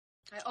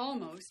I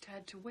almost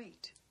had to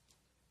wait.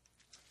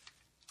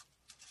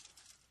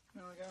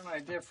 Well, I got an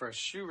idea for a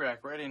shoe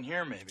rack right in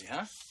here, maybe,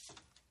 huh?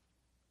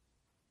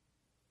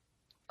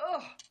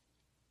 Ugh!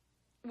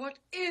 What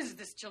is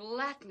this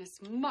gelatinous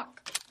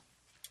muck?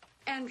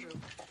 Andrew,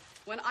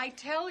 when I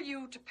tell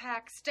you to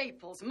pack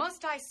staples,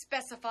 must I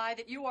specify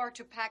that you are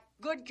to pack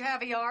good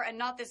caviar and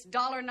not this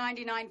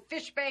 $1.99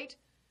 fish bait?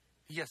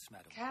 Yes,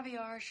 madam.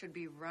 Caviar should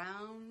be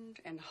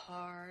round and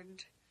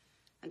hard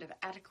and of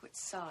adequate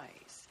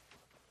size.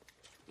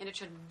 And it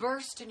should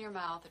burst in your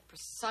mouth at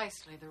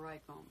precisely the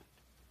right moment.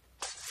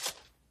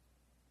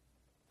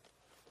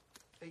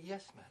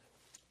 Yes, madam.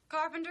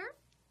 Carpenter?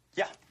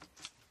 Yeah.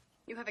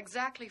 You have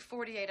exactly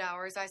 48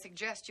 hours. I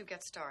suggest you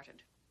get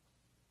started.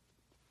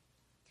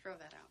 Throw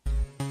that out.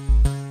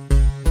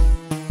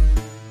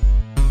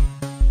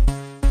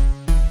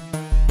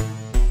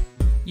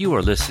 You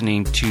are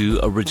listening to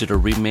Original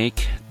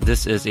Remake.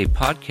 This is a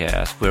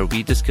podcast where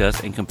we discuss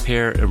and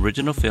compare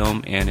original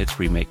film and its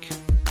remake.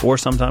 Or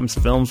sometimes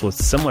films with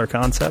similar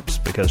concepts,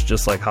 because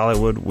just like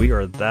Hollywood, we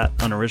are that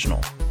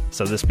unoriginal.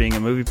 So this being a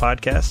movie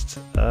podcast,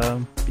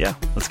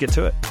 let's get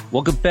to it.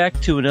 Welcome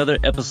back to another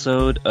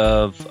episode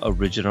of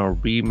Original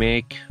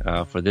Remake.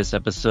 For this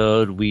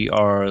episode, we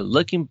are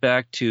looking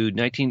back to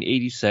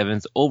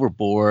 1987's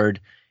Overboard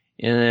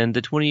and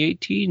the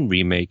 2018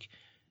 remake.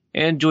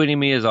 And joining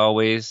me as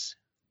always,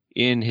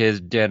 in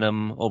his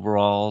denim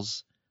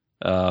overalls,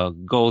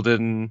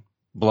 golden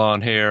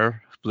blonde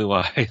hair, blue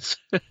eyes.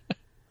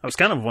 I was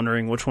kind of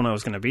wondering which one I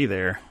was going to be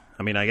there.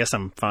 I mean, I guess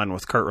I'm fine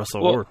with Kurt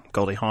Russell or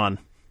Goldie Hawn.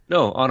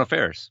 No, Anna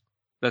Faris.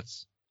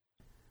 That's...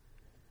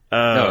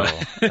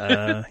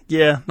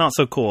 yeah, not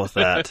so cool with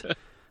that.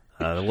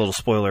 A little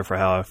spoiler for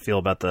how I feel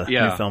about the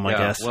new film, I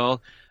guess.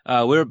 Well,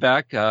 we're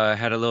back.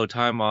 Had a little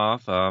time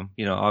off.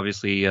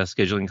 Obviously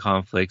scheduling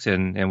conflicts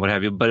and what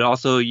have you. But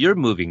also, you're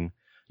moving.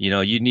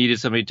 You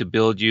needed somebody to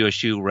build you a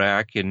shoe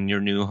rack in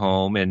your new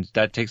home, and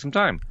that takes some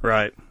time.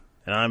 Right.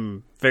 And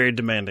I'm very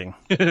demanding,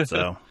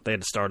 so they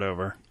had to start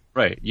over.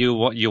 Right. You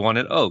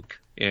wanted oak,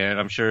 and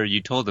I'm sure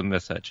you told them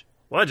as such.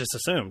 Well, I just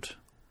assumed.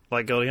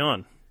 Like Goldie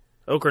Hawn.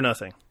 Oak or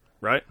nothing,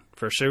 right?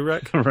 For a shoe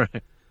rack?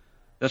 Right.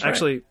 That's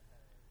Actually, right.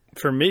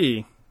 For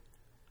me,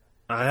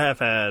 I have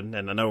had,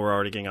 and I know we're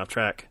already getting off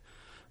track,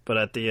 but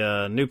at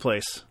the new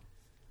place,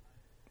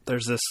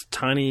 there's this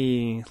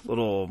tiny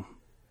little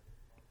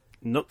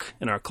nook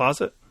in our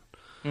closet.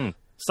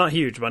 It's not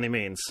huge by any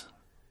means.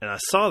 And I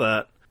saw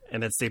that,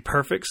 and it's the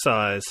perfect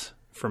size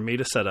for me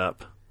to set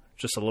up.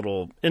 Just a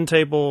little end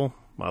table,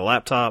 my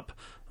laptop,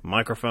 a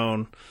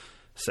microphone,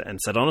 and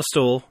sit on a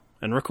stool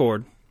and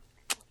record.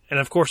 And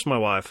of course my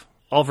wife,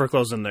 all of her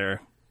clothes in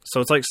there. So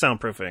it's like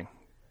soundproofing.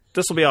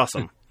 This will be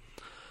awesome.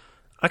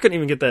 I couldn't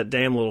even get that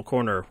damn little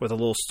corner with a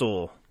little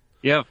stool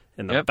in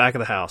the back of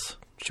the house.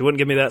 She wouldn't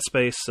give me that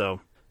space,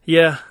 so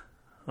yeah,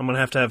 I'm going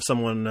to have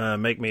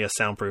someone make me a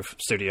soundproof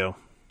studio.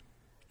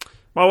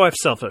 My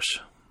wife's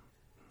selfish.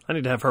 I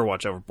need to have her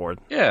watch Overboard.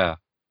 Yeah,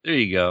 there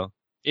you go.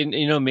 And,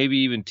 maybe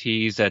even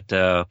tease that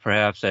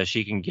perhaps that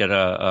she can get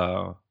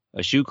a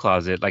shoe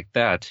closet like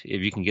that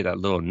if you can get that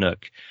little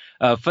nook.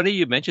 Funny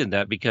you mentioned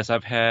that because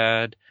I've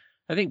had,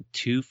 I think,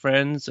 2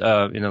 friends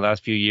in the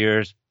last few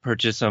years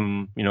purchase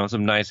some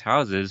nice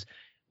houses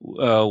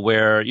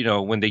where,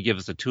 when they give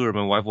us a tour,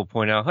 my wife will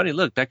point out, honey,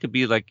 look, that could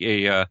be like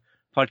a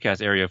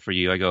podcast area for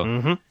you. I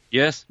go,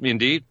 yes,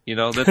 indeed.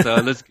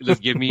 Let's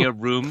give me a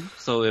room.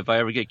 So if I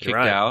ever get kicked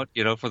out,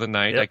 for the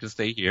night, I can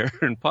stay here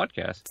and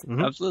podcast.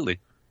 Absolutely.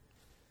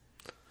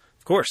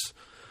 Of course.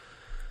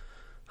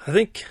 I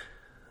think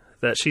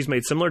that she's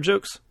made similar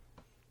jokes,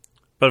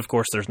 but of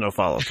course there's no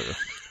follow-through.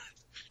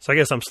 So I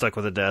guess I'm stuck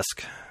with a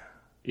desk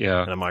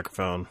and a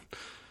microphone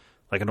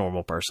like a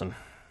normal person,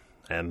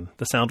 and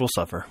the sound will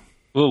suffer.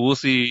 Well, we'll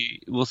see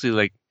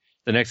like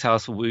the next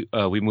house we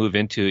move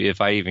into,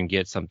 if I even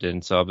get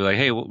something. So I'll be like,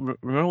 hey,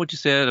 remember what you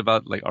said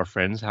about like our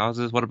friends'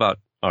 houses? What about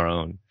our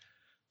own?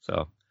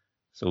 So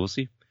we'll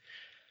see.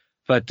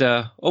 But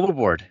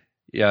Overboard.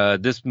 Yeah,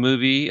 this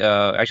movie,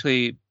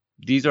 actually,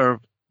 these are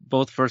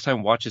both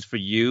first-time watches for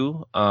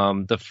you.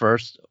 The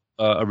first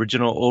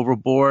original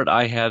Overboard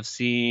I have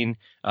seen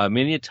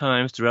many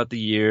times throughout the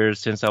years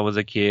since I was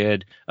a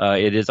kid.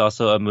 It is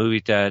also a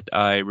movie that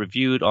I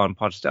reviewed on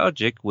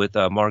Podstalgic with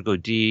Margot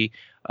D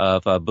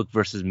of Book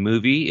versus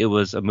Movie. It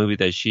was a movie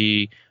that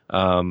she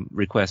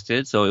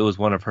requested, so it was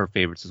one of her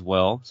favorites as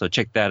well. So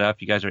check that out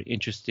if you guys are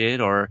interested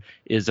or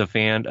is a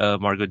fan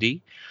of Margot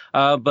D.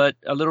 But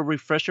a little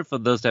refresher for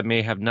those that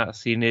may have not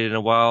seen it in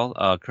a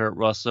while. Kurt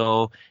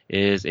Russell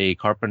is a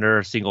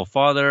carpenter, single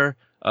father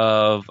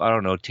of,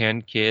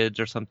 10 kids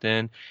or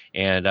something.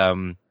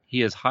 And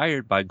he is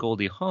hired by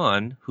Goldie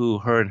Hawn, who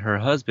her and her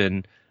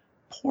husband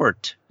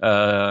port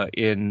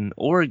in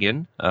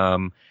Oregon.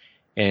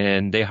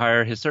 And they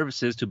hire his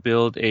services to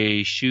build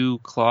a shoe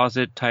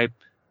closet type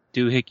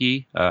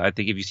doohickey. I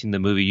think if you've seen the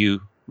movie,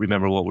 you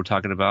remember what we're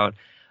talking about.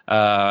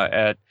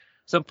 At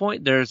some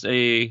point, there's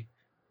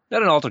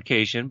not an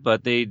altercation,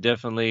 but they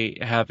definitely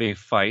have a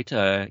fight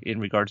in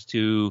regards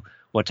to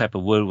what type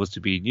of wood was to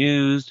be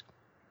used.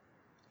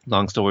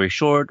 Long story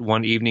short,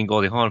 one evening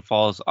Goldie Hawn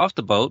falls off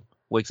the boat,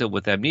 wakes up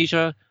with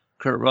amnesia.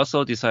 Kurt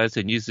Russell decides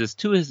to use this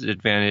to his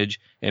advantage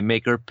and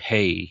make her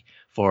pay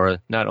for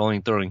not only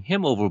throwing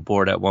him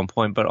overboard at one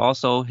point, but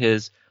also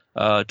his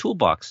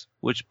toolbox,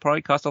 which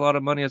probably cost a lot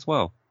of money as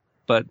well.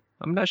 But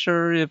I'm not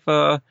sure if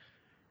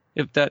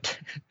that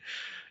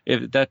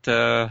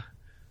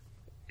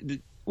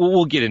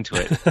we'll get into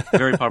it.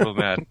 Very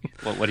problematic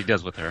what he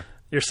does with her.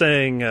 You're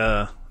saying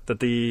that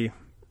the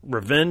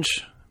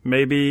revenge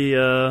may be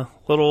a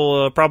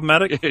little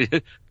problematic?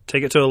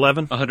 Take it to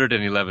 11?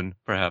 111,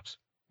 perhaps.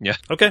 Yeah.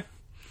 Okay.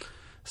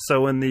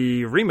 So in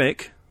the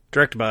remake,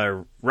 directed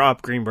by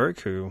Rob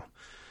Greenberg, who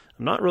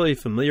I'm not really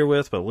familiar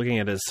with, but looking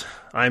at his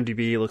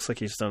IMDb, it looks like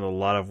he's done a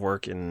lot of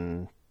work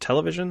in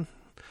television.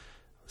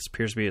 This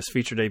appears to be his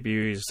feature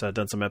debut. He's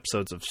done some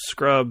episodes of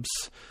Scrubs,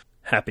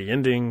 Happy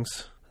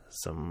Endings,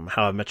 some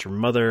How I Met Your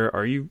Mother.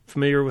 Are you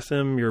familiar with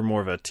him? You're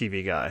more of a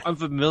TV guy. I'm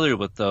familiar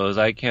with those.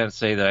 I can't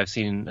say that I've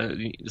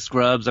seen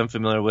Scrubs. I'm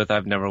familiar with.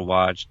 I've never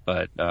watched,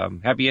 but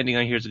Happy Ending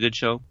I hear is a good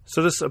show.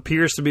 So this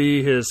appears to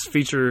be his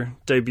feature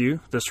debut.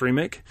 This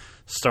remake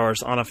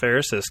stars Anna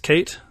Faris as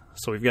Kate.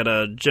 So we've got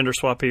a gender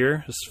swap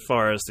here as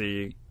far as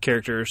the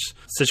characters'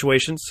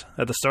 situations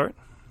at the start.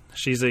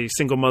 She's a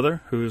single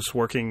mother who's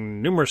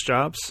working numerous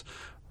jobs,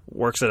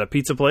 works at a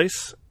pizza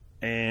place,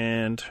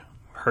 and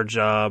her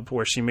job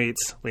where she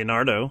meets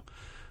Leonardo,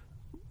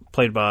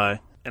 played by,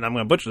 and I'm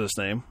going to butcher this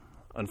name.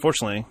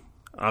 Unfortunately,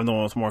 I'm the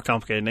one with more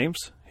complicated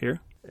names here.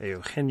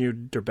 Eugenio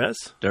Derbez.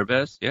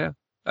 Derbez, yeah.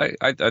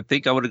 I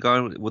think I would have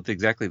gone with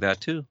exactly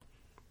that too.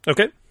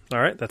 Okay,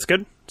 all right, that's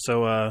good.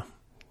 So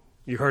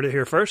you heard it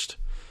here first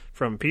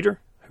from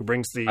Peter, who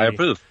brings the I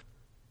approve.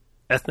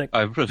 Ethnic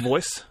I approve.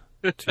 voice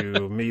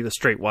to me, the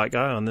straight white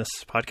guy on this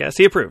podcast.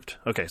 He approved.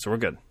 Okay, so we're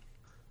good.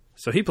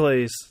 So he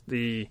plays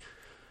the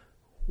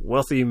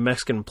wealthy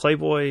Mexican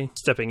playboy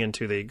stepping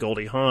into the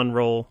Goldie Hawn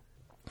role,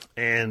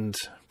 and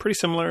pretty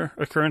similar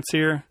occurrence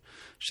here.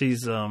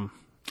 She's Anna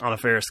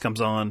Faris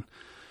comes on,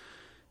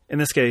 in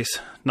this case,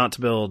 not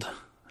to build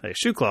a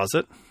shoe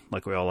closet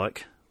like we all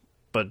like,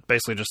 but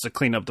basically just to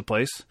clean up the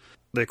place.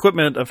 The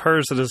equipment of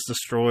hers that is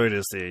destroyed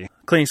is the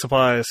cleaning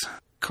supplies,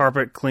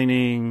 carpet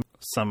cleaning,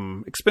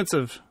 some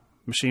expensive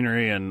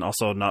machinery, and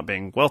also not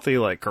being wealthy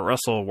like Kurt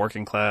Russell,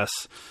 working class.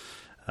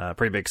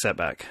 Pretty big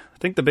setback. I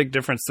think the big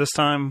difference this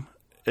time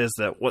is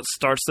that what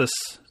starts this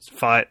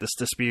fight, this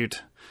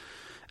dispute,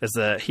 is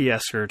that he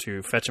asks her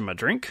to fetch him a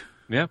drink.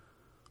 Yeah.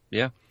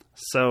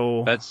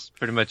 So that's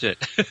pretty much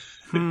it.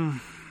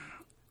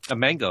 A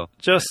mango.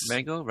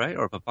 Mango, right?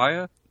 Or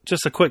papaya?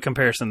 Just a quick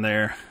comparison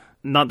there.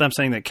 Not that I'm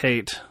saying that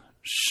Kate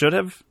should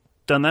have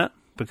done that,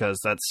 because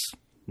that's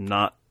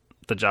not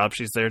the job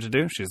she's there to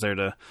do. She's there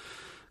to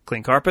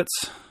clean carpets.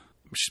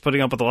 She's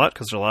putting up with a lot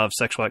because there's a lot of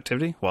sexual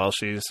activity while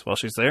she's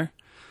there.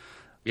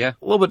 Yeah.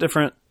 A little bit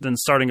different than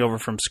starting over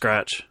from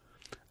scratch.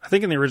 I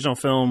think in the original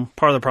film,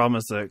 part of the problem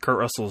is that Kurt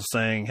Russell's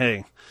saying,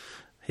 hey,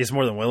 he's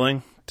more than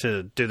willing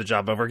to do the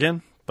job over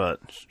again, but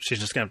she's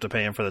just going to have to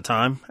pay him for the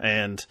time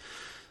and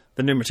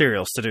the new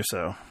materials to do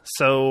so.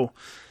 So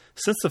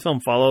since the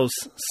film follows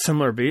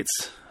similar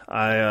beats,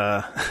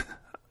 I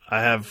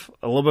have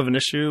a little bit of an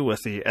issue with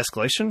the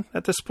escalation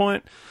at this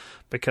point,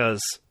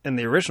 because in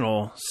the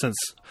original, since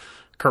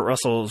Kurt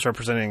Russell is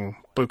representing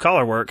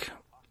blue-collar work,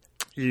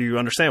 you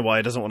understand why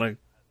he doesn't want to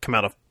come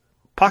out of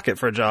pocket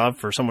for a job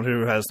for someone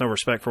who has no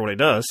respect for what he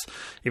does,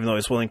 even though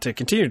he's willing to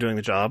continue doing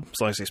the job as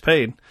long as he's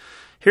paid.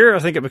 Here, I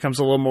think it becomes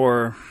a little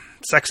more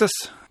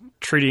sexist,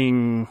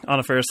 treating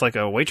Anna Faris like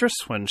a waitress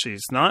when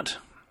she's not.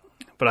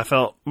 But I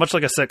felt much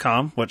like a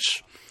sitcom,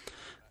 which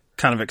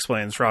kind of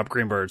explains Rob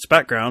Greenberg's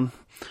background.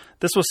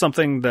 This was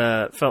something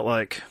that felt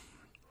like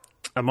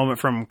a moment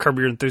from Curb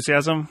Your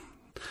Enthusiasm,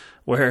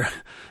 where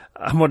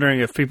I'm wondering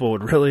if people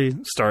would really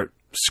start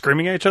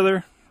screaming at each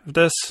other with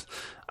this.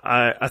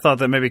 I thought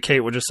that maybe Kate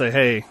would just say,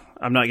 hey,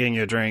 I'm not getting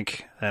you a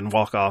drink, and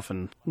walk off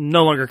and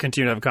no longer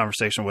continue to have a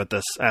conversation with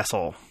this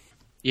asshole.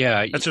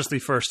 Yeah. That's just the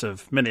first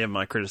of many of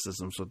my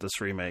criticisms with this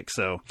remake.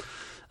 So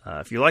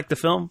if you like the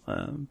film,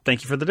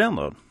 thank you for the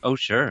download. Oh,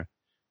 sure.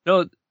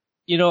 No,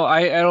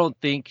 I don't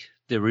think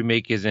the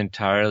remake is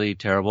entirely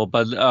terrible,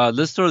 but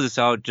let's throw this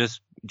out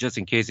just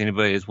in case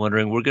anybody is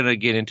wondering. We're going to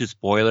get into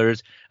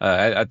spoilers.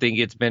 I think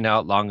it's been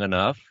out long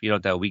enough,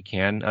 that we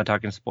can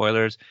talk in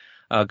spoilers.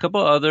 A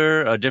couple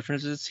other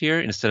differences here.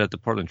 Instead of the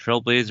Portland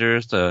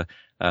Trailblazers,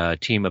 the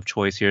team of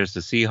choice here is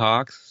the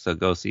Seahawks. So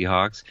go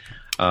Seahawks.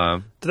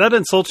 Did that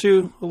insult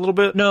you a little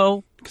bit?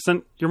 No.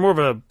 Because you're more of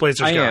a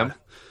Blazers guy. I am.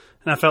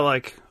 And I felt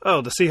like,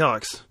 the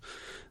Seahawks,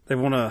 they've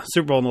won a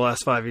Super Bowl in the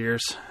last 5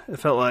 years. It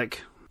felt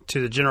like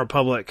to the general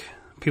public,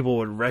 people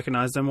would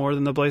recognize them more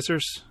than the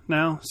Blazers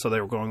now. So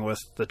they were going with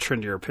the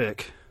trendier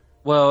pick.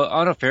 Well,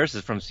 Anna Faris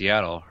is from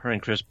Seattle. Her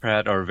and Chris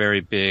Pratt are very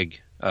big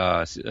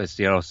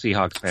Seattle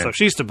Seahawks fans. So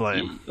she's to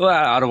blame. Well,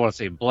 I don't want to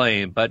say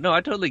blame, but no,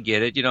 I totally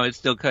get it.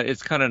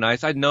 It's kind of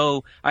nice. I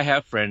know I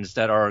have friends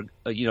that are,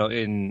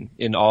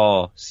 in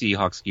all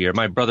Seahawks gear.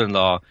 My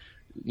brother-in-law,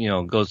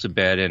 goes to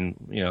bed and,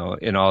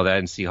 in all that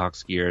in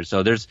Seahawks gear.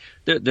 So there's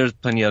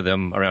plenty of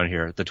them around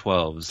here, the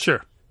 12s.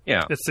 Sure.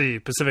 Yeah. It's the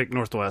Pacific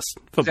Northwest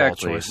football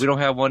Exactly. choice. We don't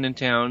have one in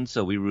town,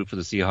 so we root for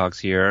the Seahawks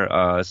here.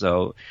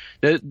 So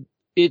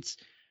it's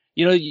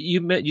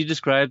you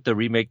described the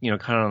remake, kind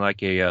of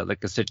like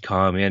a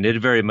sitcom, and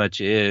it very much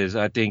is.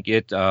 I think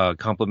it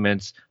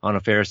complements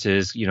Anna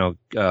Faris's,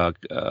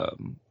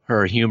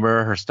 her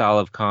humor, her style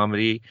of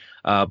comedy,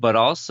 but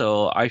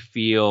also I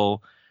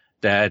feel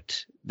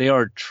that they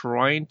are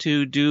trying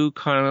to do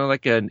kind of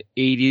like an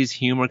 80s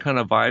humor kind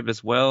of vibe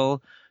as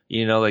well.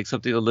 Like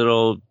something a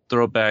little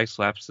throwback,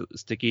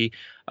 slapsticky.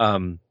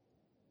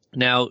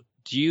 Now,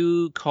 do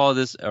you call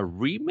this a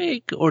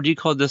remake or do you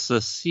call this a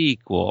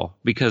sequel?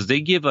 Because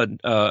they give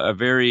a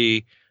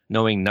very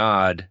knowing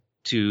nod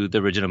to the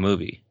original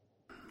movie.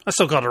 I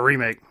still call it a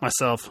remake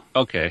myself.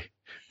 Okay.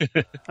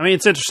 I mean,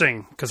 it's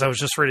interesting because I was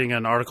just reading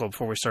an article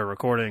before we started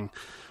recording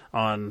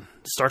on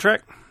Star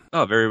Trek.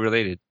 Oh, very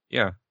related.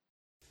 Yeah.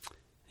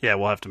 Yeah,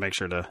 we'll have to make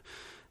sure to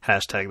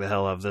hashtag the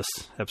hell out of this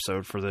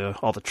episode for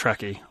all the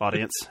Trekkie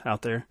audience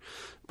out there.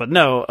 But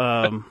no,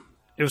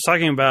 it was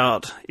talking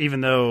about,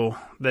 even though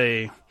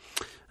they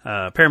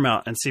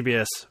Paramount and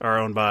CBS are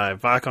owned by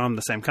Viacom,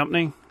 the same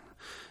company,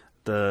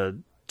 the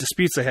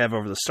disputes they have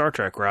over the Star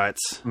Trek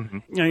rights,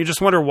 you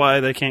just wonder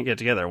why they can't get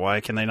together. Why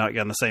can they not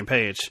get on the same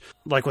page?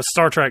 Like with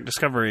Star Trek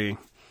Discovery,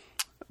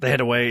 they had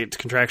to wait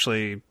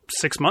contractually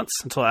 6 months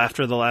until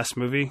after the last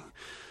movie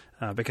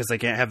because they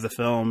can't have the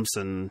films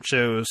and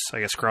shows, I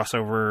guess,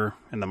 crossover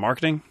in the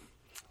marketing.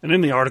 And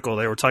in the article,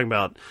 they were talking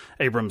about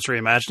Abrams'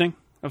 reimagining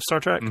of Star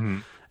Trek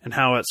and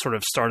how it sort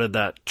of started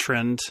that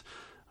trend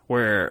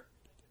where,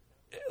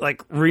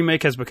 like,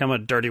 remake has become a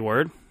dirty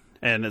word,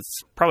 and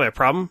it's probably a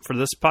problem for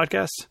this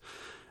podcast.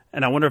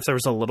 And I wonder if there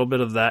was a little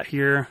bit of that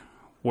here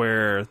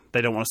where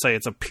they don't want to say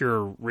it's a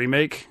pure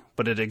remake,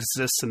 but it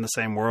exists in the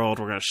same world.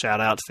 We're going to shout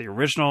out to the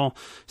original.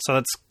 So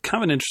that's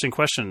kind of an interesting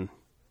question.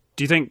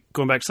 Do you think,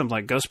 going back to something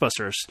like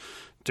Ghostbusters,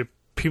 do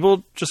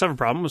people just have a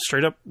problem with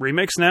straight up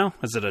remakes now?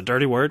 Is it a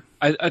dirty word?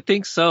 I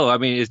think so. I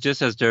mean, it's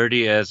just as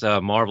dirty as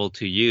Marvel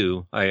to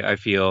you, I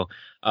feel.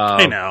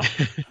 Hey, now.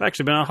 I've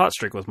actually been on a hot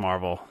streak with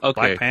Marvel.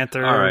 Okay. Black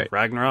Panther, All right.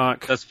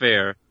 Ragnarok. That's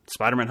fair.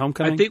 Spider-Man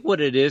Homecoming. I think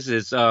what it is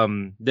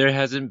there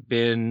hasn't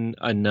been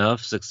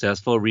enough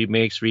successful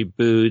remakes,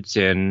 reboots,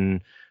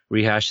 and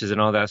rehashes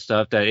and all that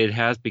stuff that it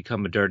has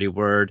become a dirty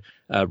word.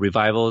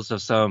 Revivals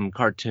of some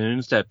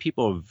cartoons that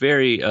people are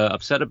very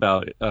upset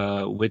about,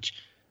 which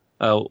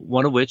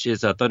one of which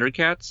is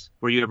Thundercats.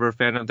 Were you ever a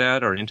fan of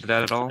that or into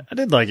that at all? I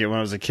did like it when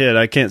I was a kid.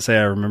 I can't say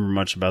I remember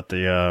much about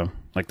the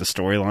the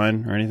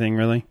storyline or anything,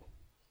 really.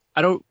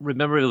 I don't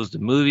remember if it was the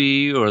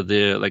movie or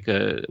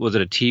was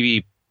it a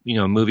TV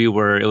movie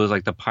where it was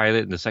like the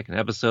pilot and the second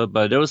episode,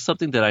 but there was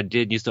something that I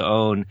did used to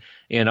own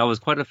and I was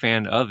quite a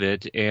fan of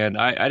it. And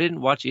I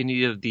didn't watch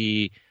any of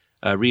the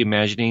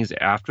reimaginings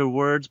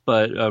afterwards,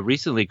 but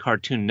recently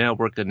Cartoon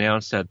Network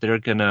announced that they're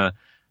going to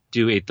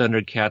do a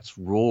Thundercats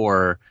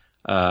Roar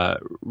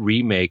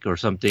remake or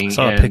something. I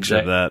saw a picture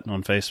of that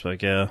on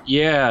Facebook, yeah.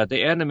 Yeah,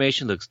 the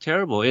animation looks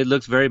terrible. It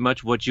looks very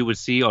much what you would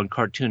see on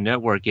Cartoon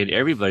Network, and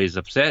everybody's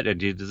upset, and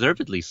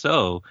deservedly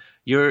so.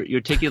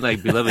 You're taking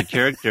like beloved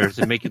characters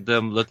and making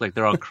them look like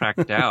they're all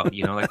cracked out,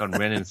 like on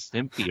Ren and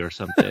Stimpy or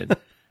something.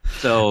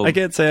 So I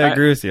can't say I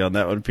agree with you on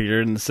that one,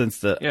 Peter, in the sense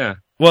that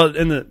well,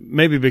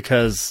 maybe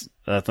because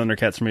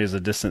Thundercats for me is a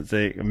distant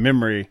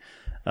memory.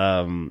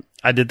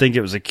 I did think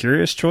it was a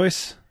curious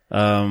choice.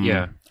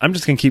 I'm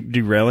just gonna keep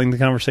derailing the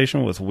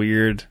conversation with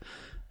weird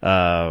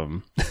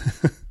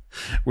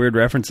weird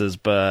references,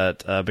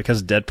 but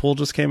because Deadpool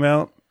just came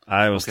out,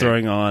 I was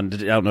throwing on. I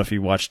don't know if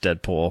you watched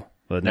Deadpool,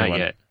 but not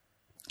yet.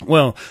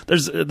 Well,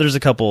 there's a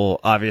couple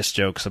obvious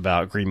jokes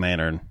about Green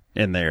Lantern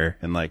in there,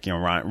 and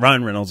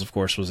Ryan Reynolds, of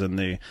course, was in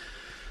the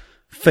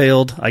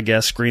failed, I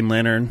guess, Green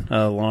Lantern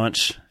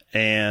launch,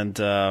 and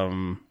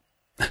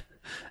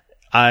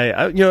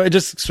I it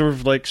just sort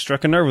of like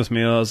struck a nerve with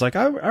me. I was like,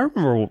 I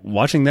remember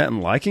watching that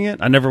and liking it.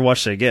 I never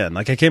watched it again.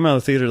 Like I came out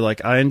of the theater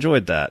like I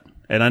enjoyed that,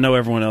 and I know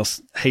everyone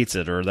else hates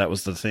it, or that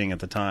was the thing at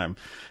the time.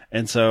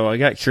 And so I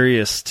got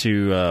curious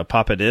to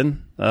pop it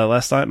in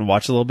last night and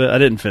watch a little bit. I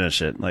didn't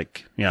finish it. I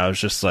was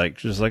just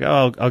like,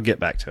 oh, I'll get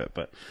back to it.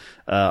 But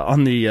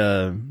on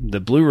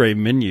the Blu-ray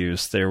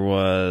menus, there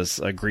was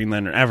a Green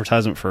Lantern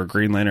advertisement for a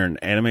Green Lantern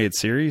animated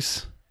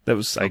series. That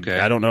was I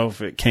don't know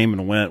if it came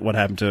and went. What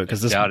happened to it?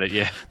 Because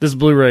this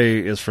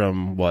Blu-ray is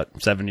from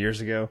 7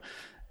 years ago,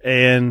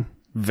 and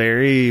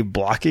very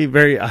blocky.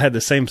 I had the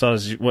same thought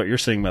as what you're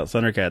saying about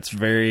Thundercats.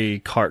 Very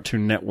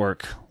Cartoon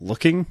Network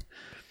looking.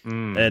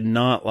 And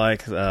not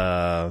like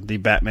the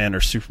Batman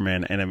or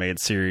Superman animated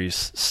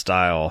series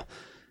style.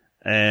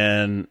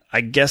 And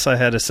I guess I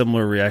had a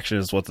similar reaction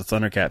as what the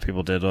Thundercat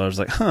people did. I was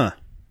like,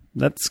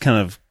 that's kind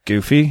of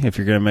goofy if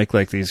you're going to make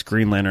like these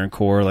Green Lantern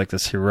Corps, like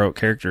this heroic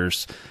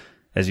characters,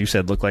 as you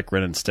said, look like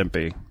Ren and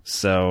Stimpy.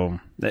 So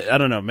I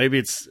don't know.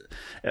 Maybe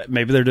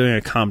they're doing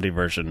a comedy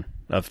version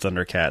of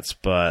Thundercats,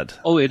 but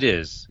it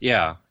is.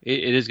 Yeah,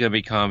 it is going to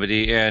be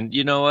comedy, and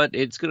you know what?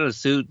 It's going to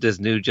suit this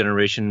new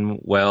generation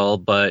well,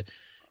 but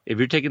if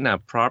you're taking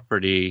that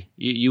property,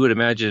 you would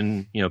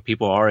imagine,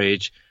 people our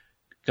age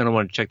gonna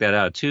want to check that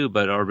out too.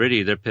 But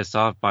already they're pissed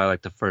off by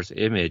like the first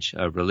image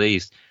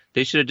released.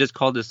 They should have just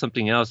called it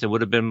something else. It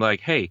would have been like,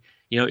 hey,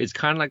 it's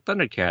kind of like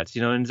Thundercats,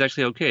 and it's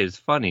actually okay. It's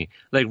funny.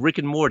 Like Rick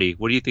and Morty.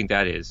 What do you think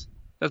that is?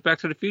 That's Back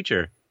to the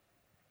Future.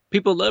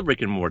 People love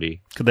Rick and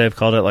Morty. Could they have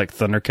called it like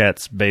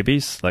Thundercats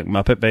Babies, like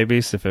Muppet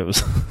Babies, if it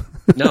was?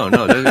 No,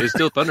 it's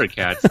still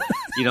Thundercats.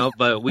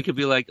 But we could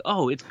be like,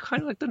 oh, it's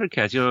kind of like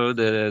Thundercats.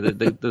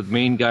 The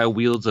main guy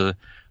wields a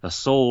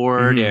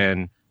sword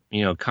and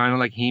kind of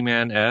like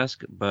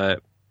He-Man-esque.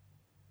 But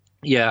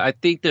yeah, I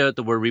think that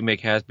the word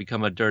remake has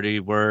become a dirty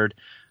word.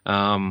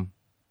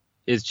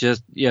 It's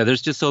just,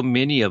 there's just so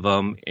many of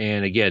them,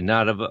 and again,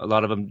 not a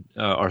lot of them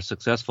are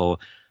successful.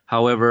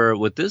 However,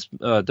 with this,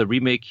 the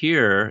remake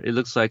here, it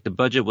looks like the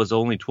budget was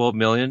only $12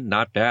 million,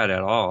 not bad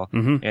at all,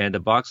 and the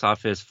box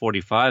office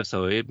 $45,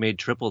 so it made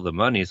triple the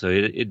money. So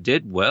it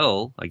did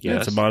well, I guess. Yeah,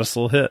 it's a modest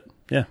little hit.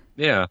 Yeah.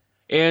 Yeah,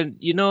 and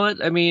you know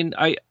what? I mean,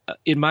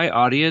 in my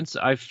audience,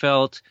 I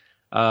felt,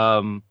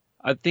 I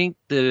think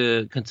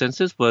the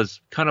consensus was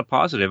kind of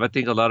positive. I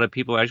think a lot of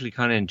people actually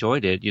kind of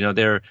enjoyed it.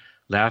 They're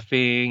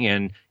laughing,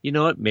 and you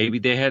know what? Maybe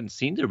they hadn't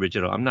seen the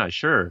original. I'm not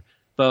sure.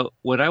 But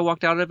when I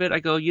walked out of it, I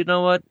go, you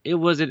know what? It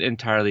wasn't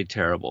entirely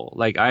terrible.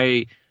 Like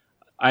I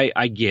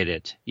get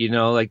it.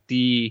 Like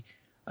the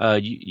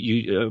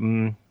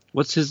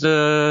what's his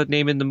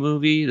name in the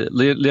movie?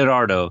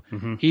 Leonardo.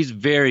 He's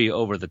very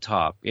over the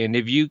top, and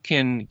if you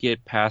can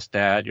get past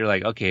that, you're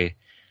like, okay,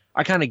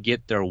 I kind of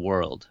get their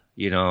world.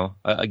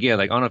 Again,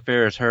 like Anna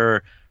Faris,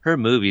 her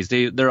movies,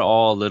 they're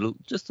all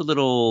just a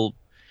little.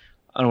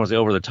 I don't want to say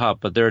over the top,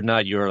 but they're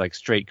not your like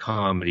straight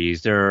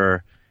comedies.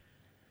 They're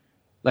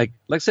like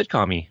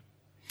sitcom-y.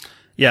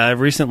 Yeah, I've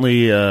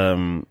recently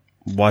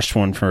watched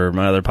one for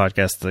my other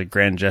podcast, The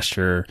Grand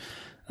Gesture,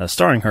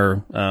 starring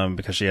her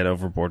because she had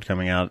Overboard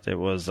coming out. It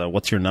was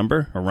What's Your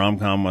Number, a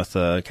rom-com with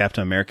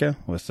Captain America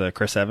with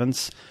Chris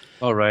Evans.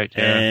 Oh, right.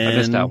 Yeah, I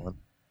missed that one.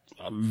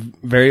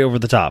 Very over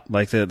the top.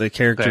 Like the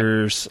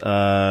characters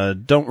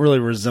don't really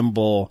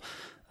resemble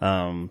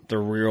the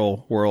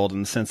real world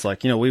in the sense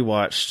like, we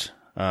watched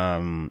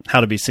How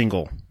to Be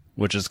Single,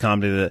 which is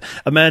comedy that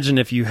imagine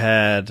if you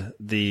had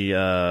the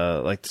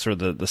like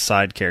sort of the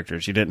side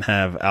characters. You didn't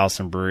have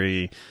Alison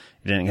Brie, you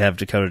didn't have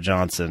Dakota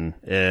Johnson.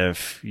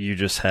 If you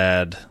just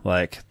had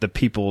like the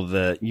people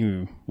that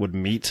you would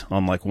meet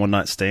on like one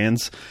night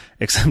stands,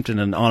 except in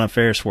an Anna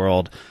Faris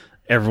world,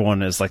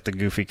 everyone is like the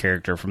goofy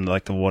character from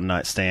like the one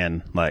night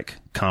stand like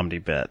comedy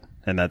bit,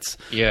 and that's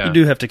you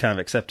do have to kind of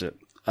accept it.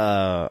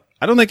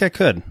 I don't think I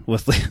could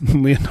with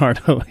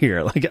Leonardo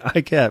here. Like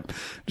I kept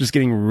just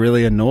getting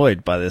really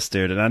annoyed by this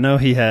dude, and I know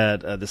he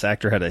had this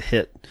actor had a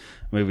hit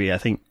movie. I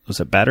think was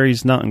it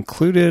Batteries Not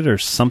Included or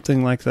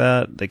something like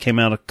that. They came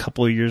out a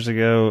couple of years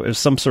ago. It was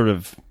some sort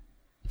of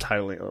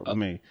title. I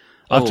only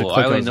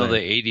know the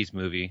 '80s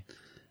movie.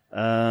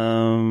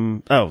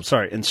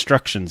 Sorry,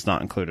 Instructions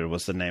Not Included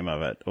was the name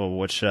of it,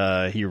 which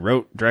he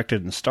wrote,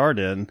 directed, and starred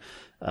in.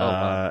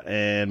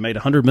 And made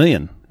 $100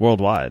 million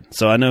worldwide.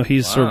 So I know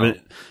he's sort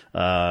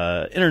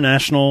of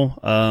international.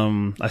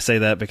 I say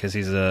that because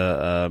he's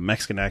a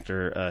Mexican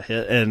actor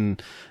hit. And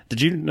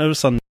did you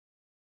notice on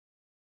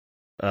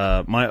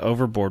my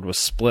Overboard was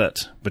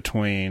split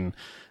between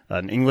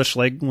an English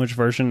language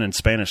version and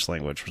Spanish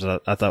language, which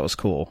I thought was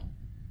cool.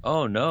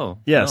 Oh no!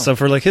 Yeah, no. So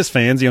for like his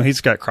fans,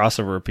 he's got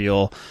crossover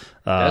appeal.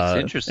 That's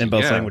interesting. In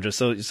both languages.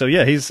 So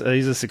yeah, he's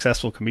a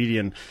successful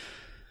comedian.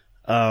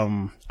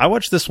 I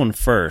watched this one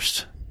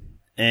first,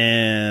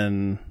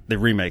 and the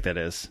remake that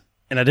is,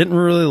 and I didn't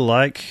really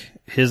like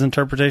his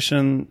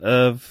interpretation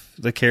of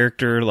the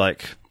character.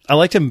 Like, I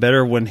liked him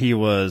better when he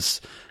was,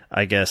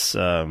 I guess,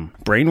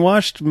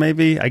 brainwashed.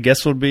 Maybe I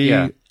guess would be.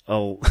 Yeah.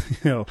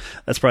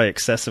 That's probably an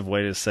excessive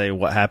way to say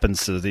what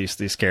happens to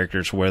these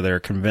characters where they're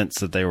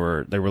convinced that they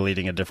were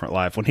leading a different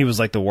life. When he was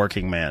like the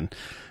working man,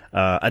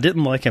 I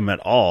didn't like him at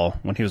all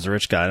when he was the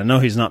rich guy. I know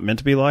he's not meant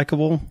to be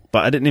likable,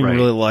 but I didn't even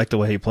really like the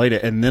way he played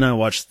it. And then I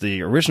watched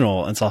the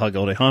original and saw how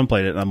Goldie Hawn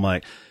played it, and I'm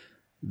like,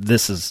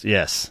 this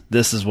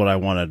is what I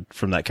wanted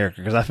from that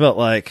character, because I felt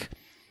like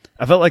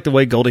the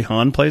way Goldie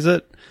Hawn plays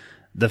it,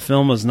 the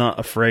film was not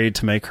afraid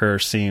to make her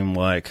seem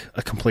like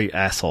a complete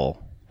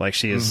asshole. Like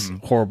she is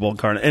horrible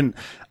incarnate. And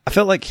I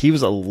felt like he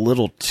was a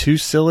little too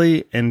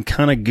silly and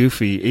kind of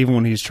goofy even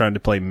when he's trying to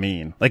play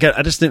mean. Like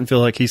I just didn't feel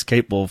like he's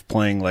capable of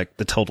playing like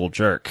the total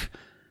jerk.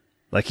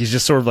 Like he's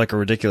just sort of like a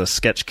ridiculous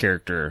sketch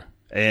character.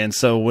 And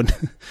so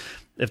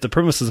if the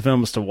premise of the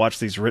film is to watch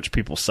these rich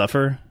people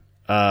suffer,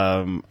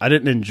 I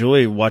didn't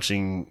enjoy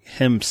watching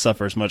him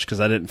suffer as much because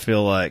I didn't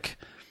feel like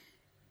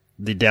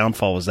the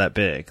downfall was that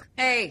big.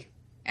 Hey.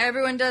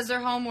 Everyone does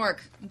their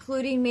homework,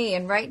 including me.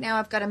 And right now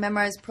I've got to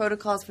memorize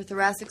protocols for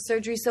thoracic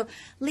surgery. So,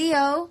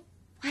 Leo,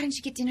 why don't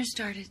you get dinner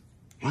started?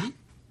 What?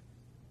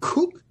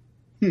 Cook?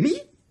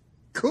 Me?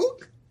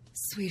 Cook?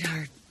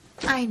 Sweetheart,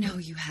 I know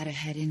you had a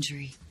head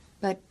injury,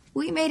 but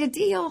we made a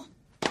deal.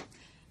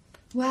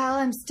 While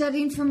I'm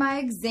studying for my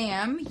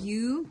exam,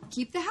 you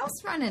keep the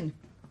house running.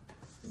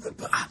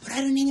 But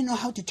I don't even know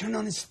how to turn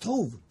on a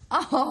stove.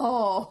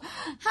 Oh,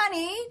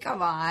 honey,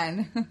 come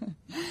on.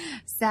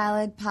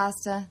 Salad,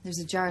 pasta. There's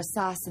a jar of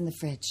sauce in the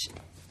fridge.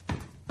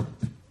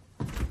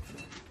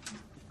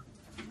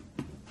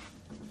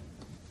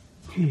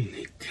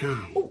 Holy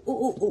cow.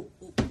 Oh.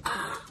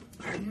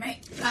 Pardon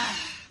me.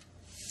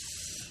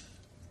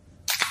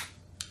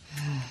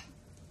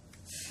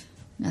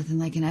 Nothing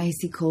like an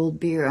icy cold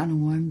beer on a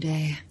warm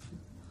day.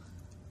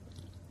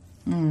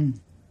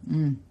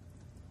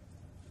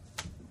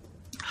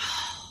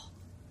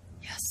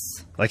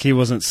 Yes. Like he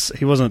wasn't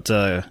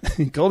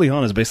Goldie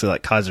Hawn is basically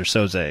like Kaiser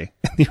Soze in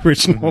the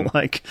original,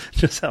 like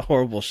just how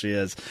horrible she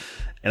is.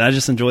 And I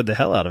just enjoyed the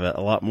hell out of it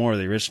a lot more of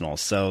the original.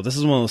 So this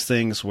is one of those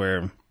things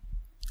where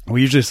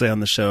we usually say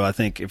on the show, I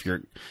think if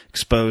you're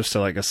exposed to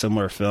like a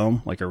similar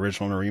film, like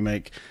original and a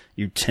remake,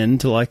 you tend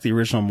to like the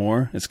original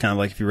more. It's kind of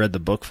like if you read the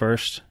book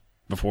first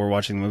before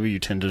watching the movie, you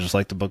tend to just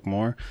like the book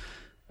more.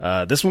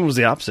 This one was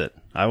the opposite.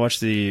 I watched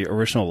the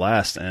original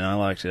last, and I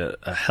liked it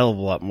a hell of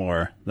a lot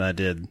more than I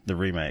did the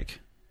remake.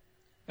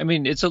 I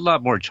mean, it's a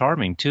lot more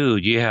charming too.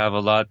 You have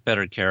a lot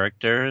better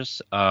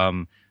characters.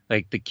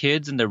 Like the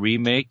kids in the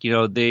remake, you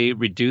know, they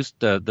reduced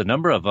the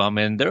number of them,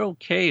 and they're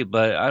okay,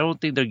 but I don't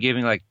think they're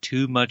giving like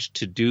too much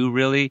to do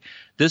really.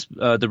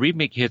 The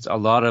remake hits a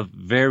lot of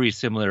very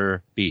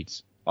similar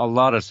beats,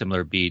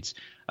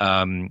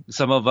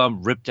 Some of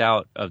them ripped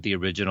out of the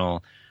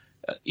original.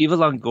 Eva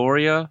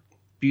Longoria,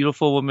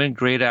 beautiful woman,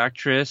 great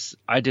actress.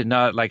 I did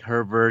not like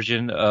her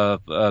version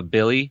of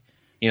Billy.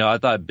 You know, I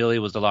thought Billy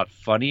was a lot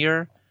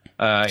funnier.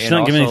 She's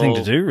not giving anything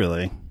to do,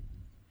 really.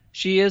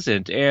 She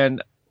isn't,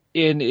 and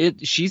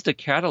she's the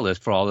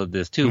catalyst for all of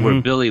this too, where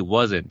Billy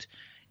wasn't.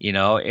 You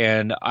know,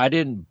 and I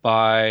didn't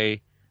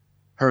buy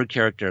her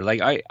character.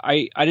 Like I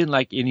didn't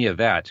like any of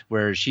that.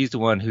 Where she's the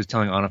one who's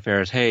telling Anna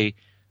Faris, "Hey,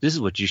 this is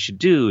what you should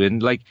do,"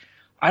 and like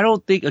I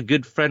don't think a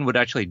good friend would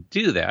actually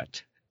do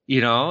that. You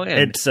know,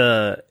 and it's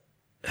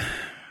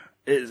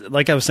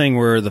like I was saying,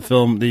 where the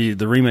film, the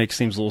remake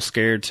seems a little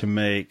scared to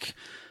make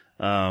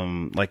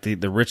like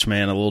the rich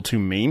man a little too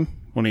mean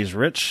when he's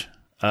rich.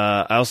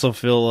 I also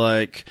feel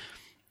like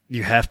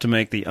you have to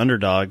make the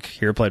underdog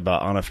here, played by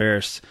Anna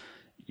Faris.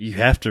 You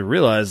have to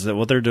realize that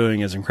what they're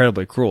doing is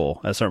incredibly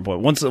cruel at a certain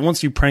point.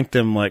 Once you prank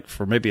them like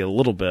for maybe a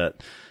little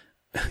bit,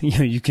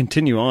 you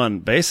continue on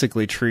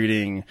basically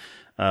treating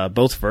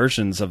both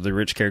versions of the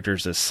rich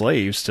characters as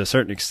slaves to a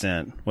certain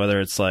extent. Whether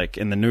it's like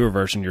in the newer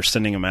version, you're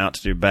sending them out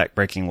to do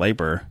backbreaking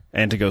labor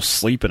and to go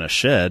sleep in a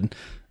shed,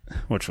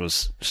 which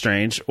was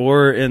strange.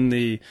 Or in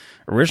the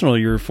original,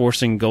 you're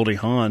forcing Goldie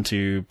Hawn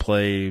to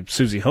play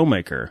Susie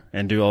Homemaker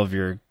and do all of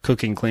your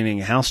cooking, cleaning,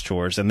 house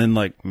chores, and then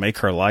like make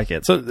her like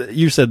it. So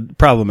you said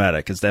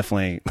problematic is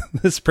definitely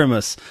this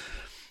premise.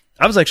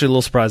 I was actually a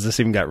little surprised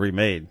this even got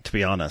remade, to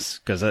be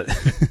honest, because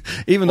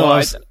even though I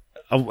was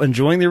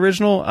enjoying the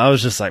original, I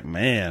was just like,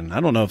 man,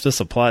 I don't know if this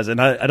applies. And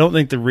I don't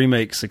think the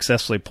remake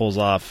successfully pulls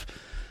off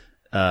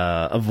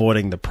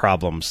avoiding the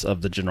problems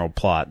of the general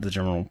plot, the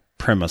general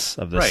premise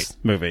of this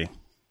movie.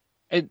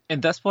 And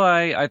that's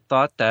why I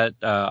thought that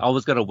I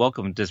was going to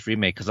welcome this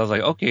remake, because I was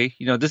like, okay,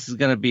 you know, this is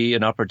going to be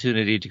an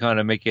opportunity to kind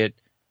of make it,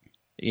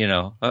 you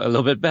know, a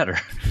little bit better,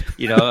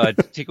 you know,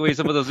 take away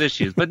some of those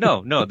issues. But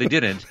no, they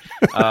didn't.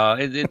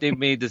 They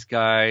made this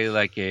guy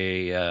like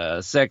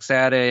a sex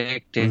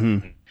addict.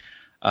 And,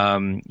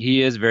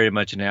 he is very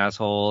much an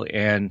asshole,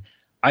 and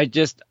I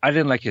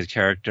didn't like his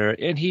character,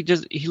 and he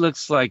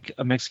looks like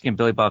a Mexican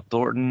Billy Bob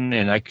Thornton,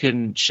 and I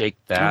couldn't shake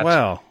that. Oh,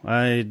 wow.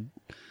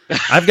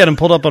 I've got him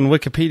pulled up on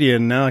Wikipedia,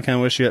 and now I kind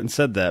of wish you hadn't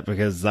said that,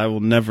 because I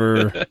will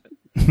never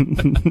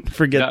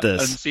forget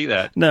this. I didn't see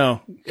that.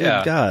 No.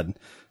 Good God.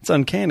 It's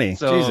uncanny.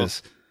 So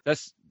Jesus.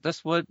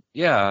 That's what,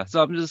 yeah.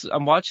 So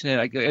I'm watching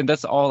it, and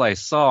that's all I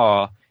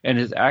saw, and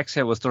his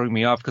accent was throwing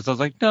me off, because I was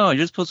like, no,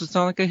 you're supposed to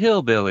sound like a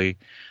hillbilly.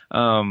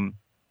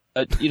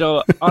 You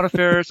know, Anna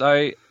Faris,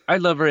 I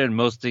love her in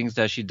most things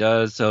that she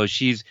does. So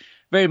she's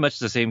very much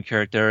the same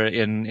character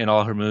in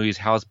all her movies,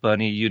 House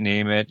Bunny, you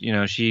name it. You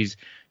know, she's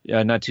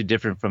not too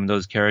different from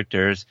those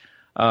characters.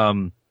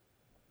 Some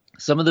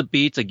of the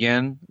beats,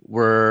 again,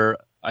 were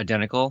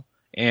identical.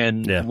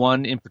 And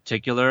one in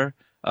particular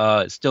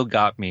still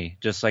got me,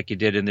 just like it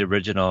did in the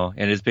original.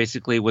 And it's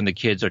basically when the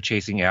kids are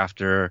chasing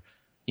after,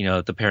 you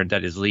know, the parent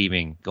that is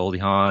leaving, Goldie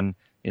Hawn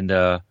in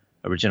the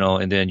original,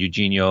 and then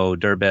Eugenio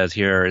Derbez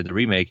here in the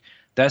remake.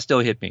 That still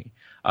hit me.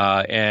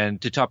 And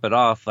to top it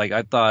off, like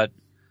I thought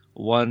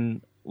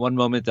one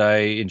moment that I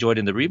enjoyed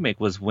in the remake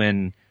was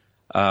when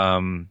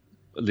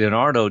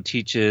Leonardo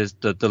teaches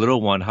the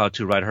little one how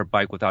to ride her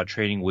bike without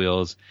training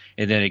wheels,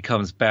 and then it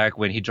comes back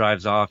when he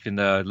drives off in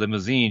the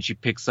limousine. She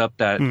picks up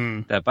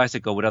that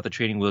bicycle without the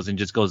training wheels and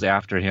just goes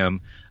after him.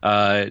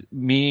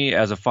 Me,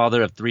 as a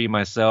father of 3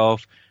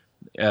 myself,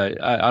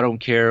 I don't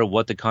care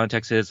what the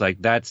context is.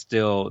 Like that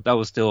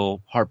was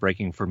still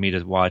heartbreaking for me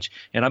to watch,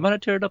 and I'm gonna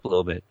tear it up a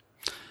little bit.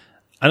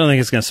 I don't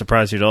think it's going to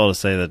surprise you at all to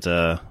say that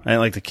I don't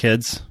like the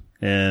kids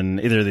in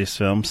either of these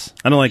films.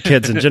 I don't like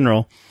kids in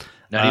general.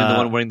 Not even the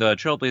one wearing the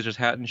Trailblazers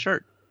hat and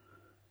shirt.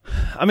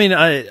 I mean,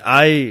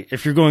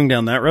 if you're going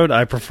down that road,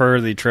 I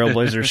prefer the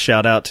Trailblazers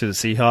shout out to the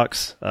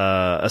Seahawks,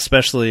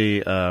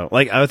 especially,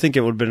 like, I would think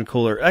it would have been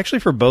cooler, actually,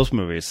 for both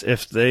movies,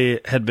 if they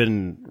had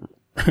been,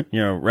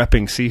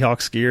 repping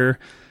Seahawks gear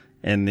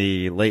in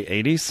the late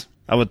 80s.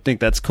 I would think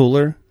that's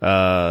cooler.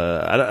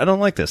 I don't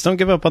like this. Don't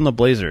give up on the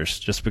Blazers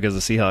just because the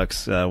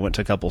Seahawks went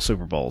to a couple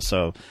Super Bowls.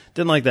 So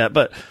didn't like that.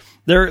 But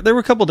there were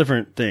a couple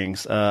different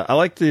things. I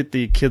liked that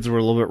the kids were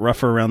a little bit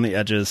rougher around the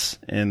edges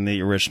in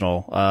the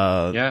original.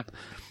 Yeah.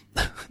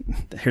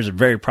 Here's a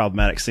very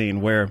problematic scene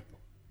where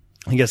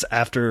I guess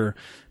after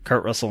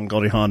Kurt Russell and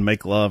Goldie Hawn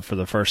make love for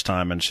the first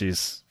time, and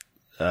she's,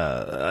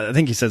 I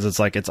think he says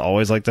it's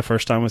always like the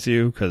first time with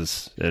you,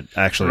 because it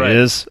actually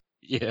is.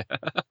 Yeah.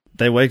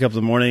 They wake up in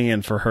the morning,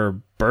 and for her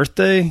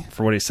birthday,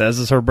 for what he says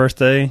is her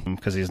birthday,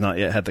 because he's not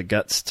yet had the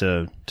guts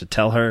to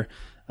tell her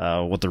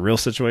what the real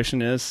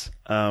situation is,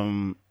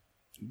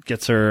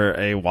 gets her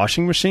a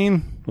washing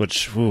machine,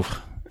 which, ooh,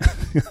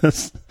 I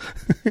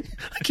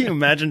can't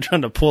imagine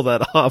trying to pull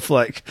that off,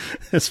 like,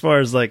 as far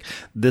as, like,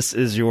 this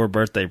is your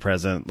birthday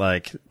present,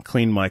 like,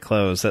 clean my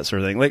clothes, that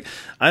sort of thing. Like,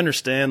 I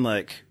understand,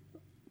 like,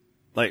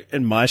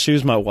 in my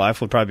shoes, my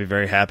wife would probably be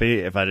very happy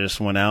if I just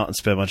went out and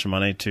spent a bunch of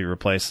money to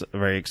replace a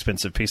very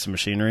expensive piece of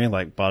machinery,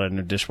 like bought a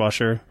new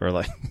dishwasher or,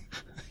 like,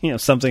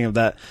 something of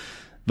that.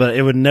 But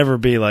it would never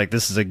be like,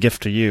 this is a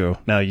gift to you,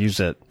 now use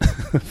it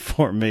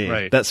for me,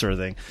 right. That sort of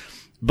thing.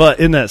 But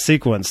in that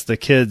sequence, the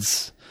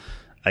kids,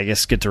 I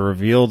guess, get to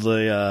reveal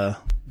the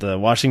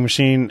washing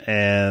machine,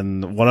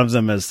 and one of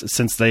them is,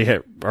 since they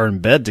are in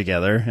bed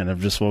together and have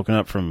just woken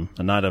up from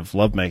a night of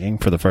lovemaking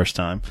for the first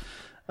time,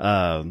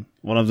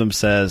 one of them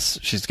says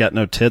she's got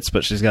no tits,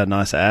 but she's got a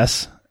nice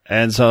ass.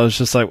 And so I was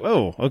just like,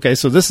 whoa, okay,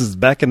 so this is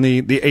back in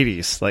the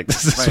 80s. Like,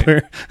 this is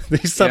where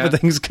these type of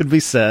things could be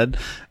said,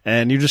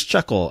 and you just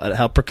chuckle at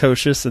how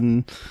precocious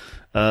and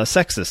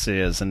sexist it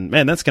is. And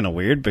man, that's kind of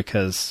weird,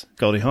 because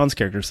Goldie Hawn's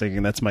character is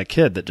thinking that's my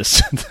kid that just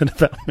said that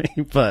about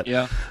me. But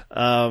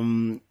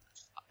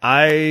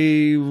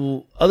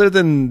other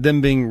than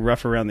them being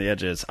rough around the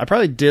edges, I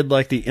probably did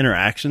like the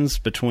interactions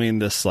between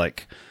this,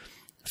 like,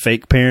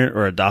 fake parent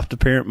or adoptive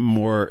parent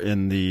more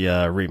in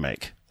the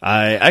remake.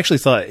 I actually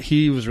thought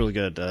he was really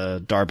good,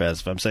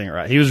 Darbez, if I'm saying it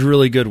right. He was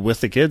really good with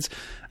the kids.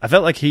 I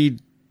felt like he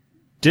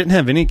didn't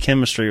have any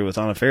chemistry with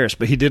Anna Faris,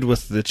 but he did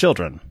with the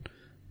children.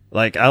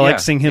 Like, I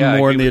like seeing him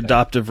more in the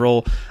adoptive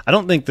role. I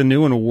don't think the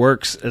new one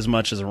works as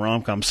much as a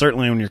rom-com,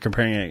 certainly when you're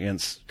comparing it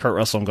against Kurt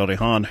Russell and Goldie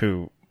Hawn,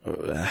 who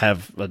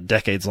have a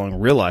decades-long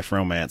real-life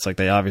romance. Like,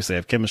 they obviously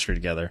have chemistry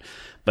together.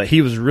 But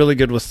he was really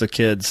good with the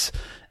kids,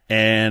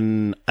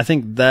 and I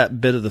think that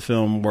bit of the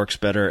film works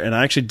better. And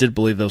I actually did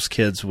believe those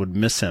kids would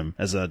miss him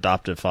as an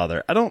adoptive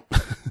father. I don't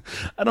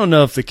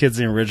know if the kids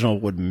in the original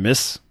would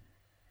miss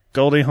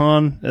Goldie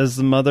Hawn as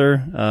the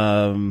mother,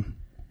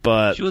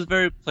 but she was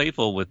very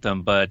playful with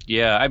them. But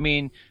yeah, I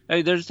mean,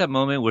 there's that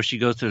moment where she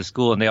goes to the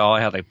school and they all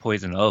have like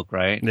poison oak,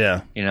 right?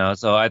 Yeah.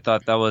 So I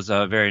thought that was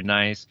very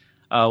nice.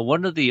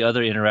 One of the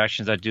other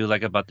interactions I do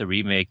like about the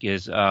remake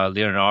is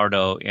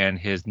Leonardo and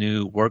his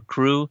new work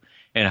crew,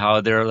 and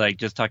how they're like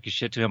just talking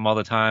shit to him all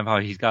the time, how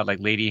he's got like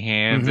lady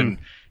hands and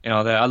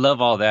all that. I love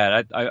all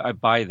that. I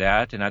buy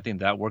that, and I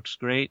think that works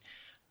great.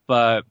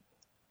 But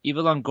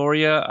Eva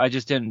Longoria, I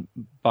just didn't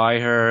buy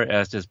her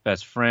as this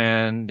best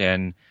friend,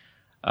 and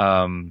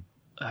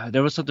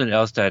there was something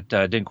else that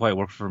didn't quite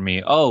work for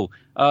me.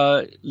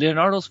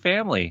 Leonardo's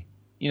family.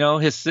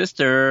 His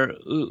sister,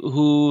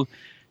 who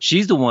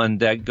she's the one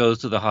that goes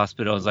to the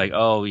hospital and is like,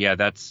 oh yeah,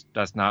 that's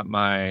not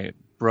my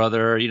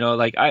brother.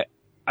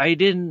 I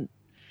didn't.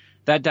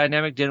 That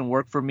dynamic didn't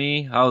work for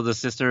me. How the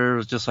sister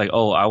was just like,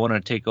 oh, I want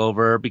to take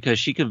over, because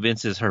she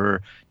convinces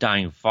her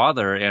dying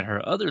father and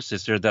her other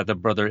sister that the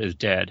brother is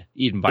dead,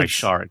 eaten by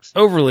sharks.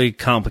 Overly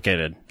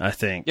complicated, I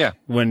think. Yeah.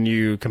 When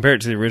you compare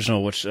it to the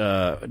original, which,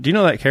 do you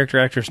know that character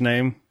actor's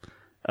name?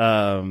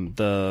 Basically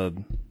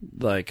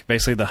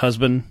the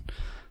husband.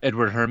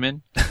 Edward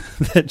Herman.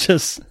 That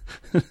just,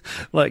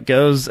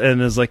 goes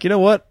and is like, you know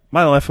what?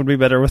 My life would be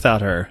better without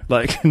her.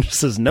 And just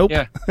says nope,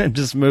 and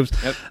just moves.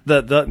 Yep.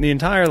 The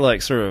entire,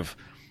 sort of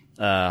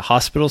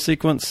hospital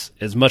sequence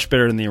is much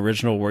better than the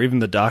original, where even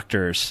the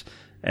doctors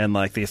and,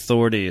 the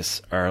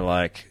authorities are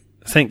like,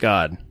 thank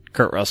God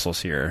Kurt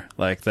Russell's here.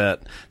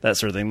 That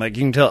sort of thing. You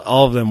can tell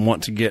all of them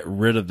want to get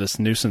rid of this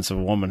nuisance of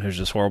a woman who's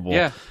just horrible.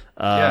 Yeah.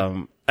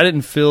 I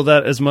didn't feel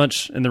that as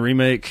much in the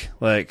remake.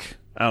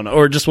 I don't know,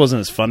 or it just wasn't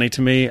as funny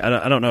to me.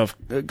 I don't know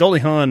if Goldie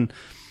Hawn.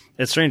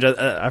 It's strange.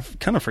 I've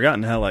kind of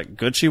forgotten how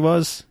good she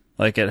was,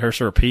 at her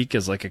sort of peak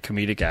as a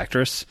comedic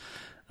actress.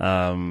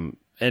 And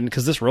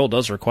because this role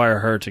does require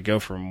her to go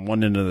from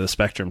one end of the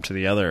spectrum to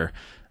the other,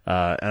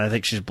 and I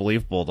think she's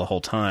believable the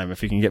whole time.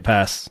 If you can get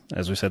past,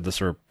 as we said, the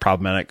sort of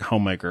problematic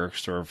homemaker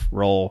sort of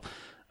role,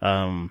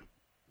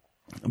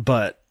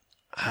 but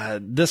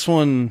this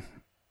one.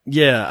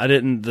 Yeah, I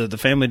didn't. The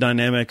family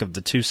dynamic of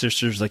the two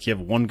sisters, you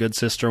have one good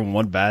sister and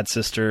one bad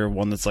sister,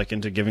 one that's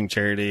into giving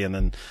charity, and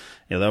then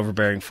the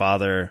overbearing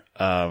father.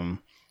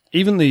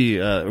 even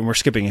we're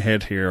skipping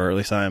ahead here, or at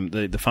least I am,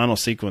 the final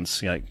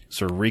sequence, like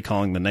sort of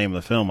recalling the name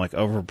of the film, like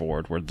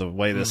Overboard, where the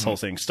way this whole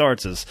thing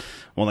starts is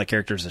one of the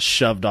characters is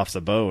shoved off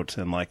the boat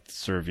and like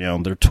sort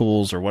of, their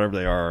tools or whatever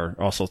they are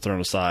also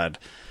thrown aside,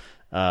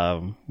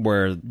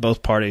 where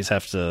both parties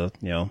have to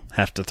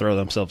throw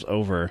themselves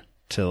over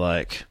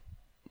to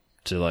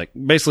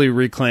basically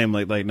reclaim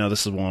like, no,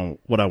 this is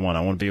what I want.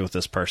 I want to be with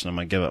this person. I'm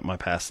going to give up my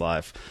past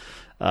life.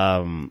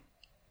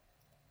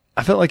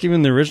 I felt like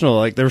even the original,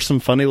 like there were some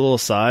funny little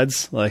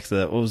sides, like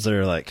what was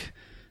there, like,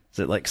 is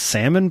it like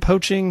salmon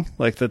poaching?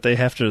 Like that they're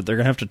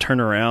gonna have to turn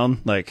around.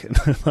 Like,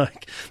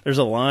 like there's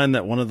a line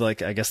that one of I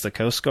guess the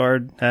Coast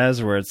Guard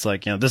has where it's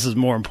like, this is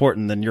more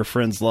important than your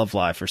friend's love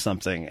life or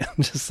something. And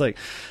just like,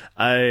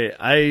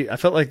 I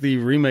felt like the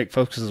remake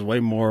focuses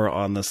way more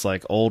on this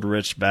like old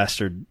rich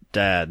bastard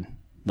dad,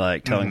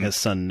 like telling his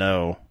son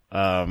no.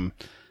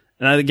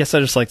 And I guess I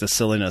just like the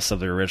silliness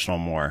of the original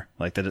more,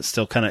 like that it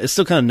still kind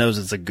of knows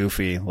it's a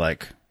goofy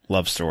like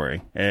love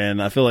story,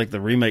 and I feel like the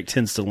remake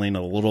tends to lean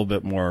a little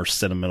bit more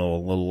sentimental,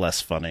 a little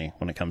less funny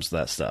when it comes to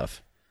that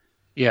stuff.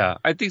 Yeah,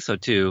 I think so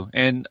too.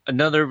 And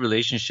another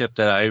relationship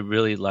that I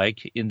really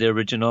like in the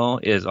original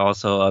is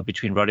also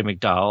between Roddy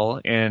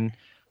McDowall and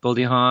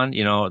Goldie Hawn.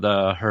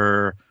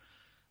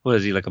 What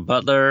is he, like a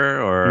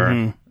butler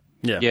or?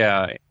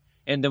 Yeah.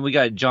 And then we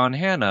got John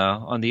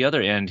Hannah on the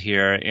other end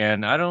here,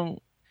 and I don't.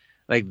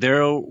 Like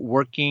their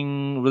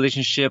working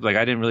relationship, like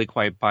I didn't really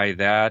quite buy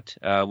that.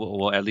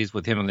 Well, at least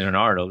with him and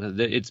Leonardo,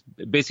 it's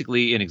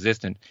basically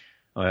inexistent.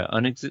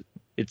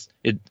 It's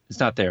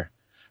not there,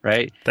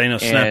 right?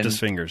 Thanos snapped his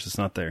fingers. It's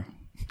not there.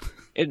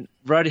 And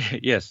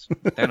yes,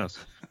 Thanos.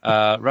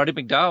 Roddy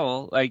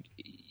McDowall, like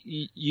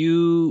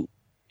you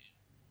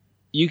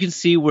can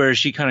see where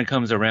she kind of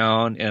comes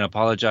around and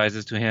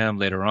apologizes to him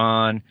later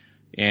on,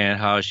 and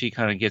how she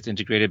kind of gets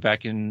integrated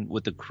back in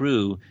with the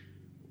crew.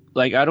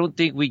 Like, I don't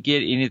think we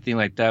get anything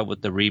like that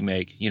with the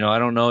remake. I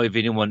don't know if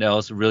anyone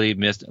else really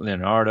missed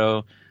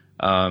Leonardo,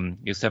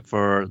 except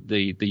for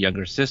the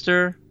younger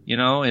sister,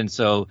 And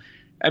so,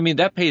 I mean,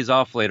 that pays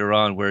off later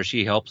on where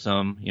she helps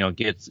him,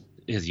 gets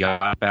his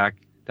yacht back.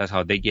 That's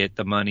how they get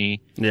the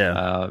money.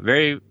 Yeah.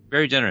 Very,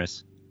 very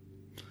generous.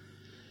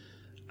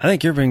 I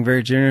think you're being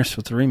very generous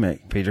with the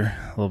remake, Peter,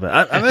 a little bit.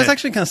 I was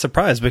actually kind of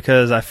surprised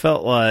because I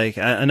felt like,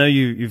 I know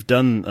you've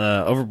done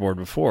Overboard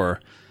before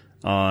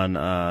on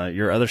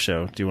your other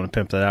show. Do you want to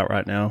pimp that out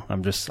right now?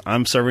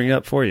 I'm serving it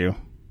up for you.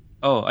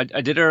 Oh, I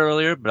did it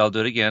earlier, but I'll do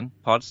it again.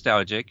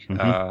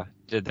 Podstalgic.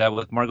 Did that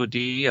with Margot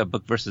D, a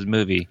book versus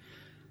movie,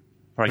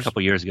 probably a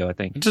couple years ago, I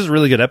think. It's just a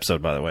really good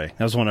episode, by the way.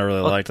 That was one I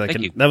really liked. Like,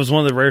 thank you. That was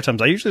one of the rare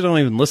times. I usually don't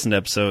even listen to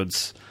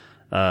episodes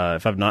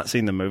if I've not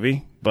seen the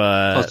movie,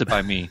 but hosted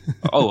by me.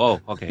 Oh,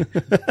 okay.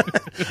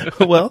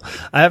 Well,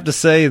 I have to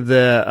say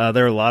that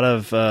there are a lot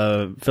of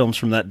films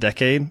from that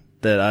decade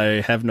that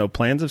I have no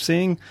plans of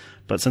seeing.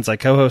 But since I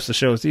co-host the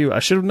show with you, I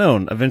should have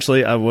known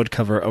eventually I would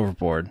cover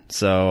Overboard.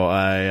 So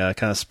I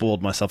kind of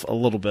spoiled myself a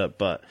little bit.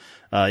 But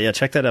yeah,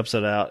 check that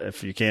episode out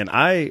if you can.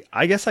 I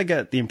guess I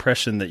got the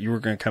impression that you were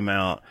going to come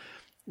out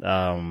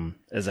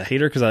as a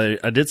hater, because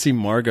I did see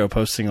Margot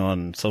posting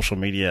on social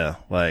media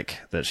like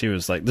that she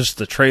was like, this is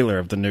the trailer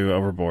of the new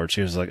Overboard.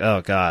 She was like,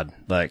 oh God,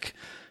 like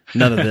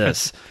none of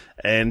this.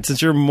 And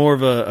since you're more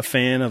of a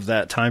fan of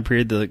that time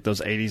period,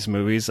 those 80s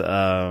movies,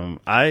 I'm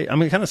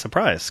kind of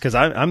surprised because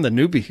I'm the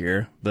newbie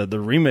here. The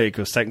remake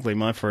was technically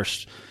my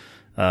first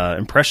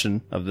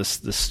impression of this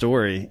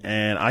story,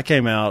 and I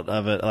came out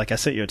of it like I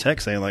sent you a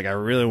text saying like I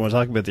really want to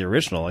talk about the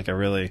original, like I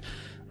really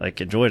like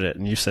enjoyed it,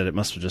 and you said it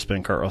must have just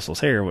been Kurt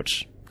Russell's hair,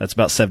 which that's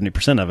about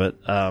 70% of it.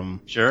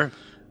 Sure.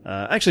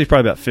 Actually,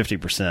 probably about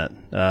 50%,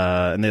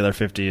 and the other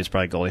 50 is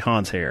probably Goldie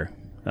Hawn's hair.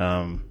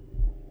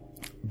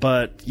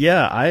 But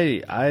yeah,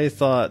 I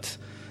thought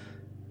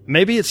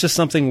maybe it's just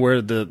something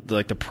where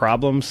the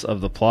problems of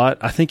the plot,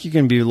 I think you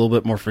can be a little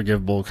bit more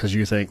forgivable because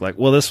you think like,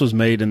 well, this was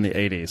made in the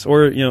 80s,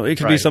 or it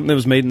could be something that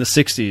was made in the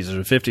 60s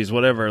or 50s,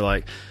 whatever.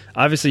 Like,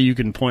 obviously you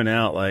can point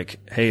out like,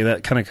 hey,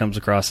 that kind of comes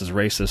across as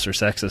racist or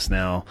sexist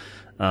now.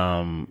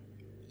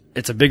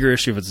 It's a bigger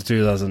issue if it's a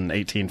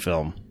 2018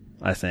 film,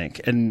 I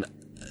think. And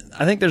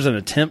I think there's an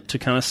attempt to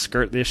kind of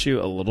skirt the issue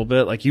a little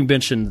bit. Like you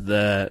mentioned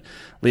that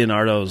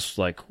Leonardo's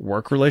like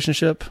work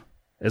relationship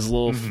is a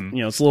little,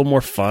 it's a little more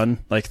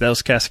fun. Like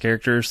those cast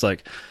characters,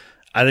 like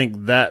I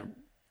think that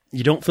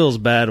you don't feel as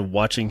bad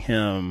watching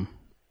him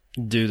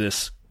do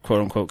this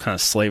quote unquote kind of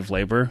slave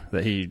labor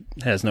that he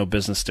has no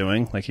business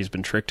doing, like he's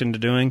been tricked into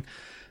doing,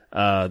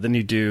 than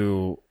you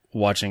do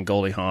watching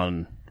Goldie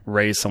Hawn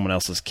raise someone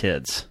else's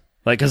kids.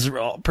 Like, because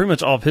pretty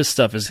much all of his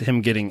stuff is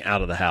him getting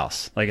out of the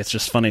house. Like, it's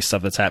just funny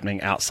stuff that's happening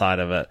outside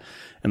of it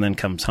and then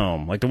comes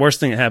home. Like, the worst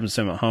thing that happens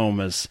to him at home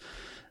is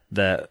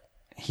that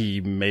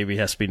he maybe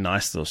has to be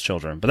nice to those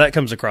children. But that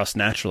comes across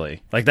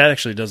naturally. Like, that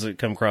actually doesn't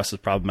come across as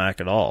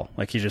problematic at all.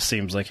 Like, he just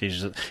seems like he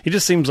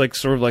just seems like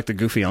sort of like the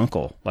goofy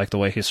uncle, like the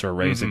way he's sort of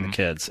raising the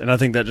kids. And I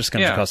think that just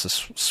comes across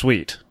as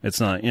sweet. It's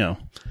not,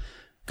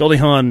 Goldie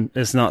Hawn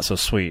is not so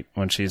sweet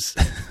when she's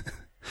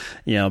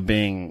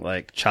being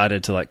like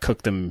chided to like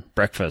cook them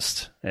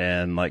breakfast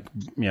and like,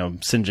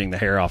 singeing the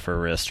hair off her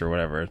wrist or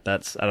whatever.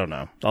 I don't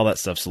know. All that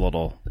stuff's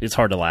it's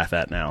hard to laugh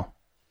at now.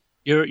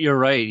 You're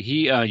right.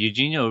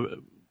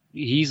 Eugenio,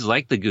 he's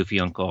like the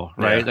goofy uncle,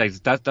 right? Yeah.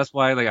 Like that's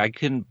why like I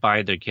couldn't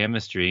buy their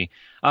chemistry.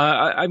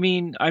 I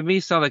mean, I may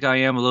sound like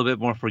I am a little bit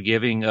more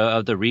forgiving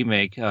of the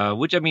remake,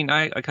 which I mean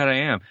I kind of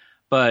am,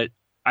 but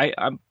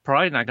I'm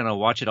probably not going to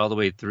watch it all the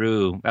way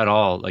through at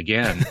all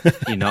again.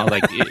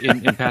 Like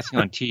in passing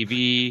on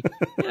TV,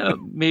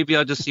 maybe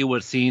I'll just see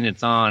what scene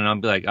it's on and I'll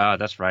be like,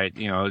 that's right.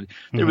 The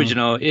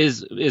original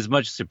is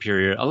much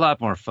superior, a lot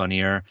more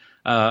funnier.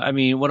 I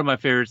mean, one of my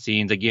favorite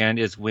scenes again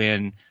is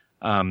when,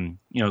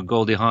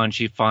 Goldie Hawn,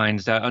 she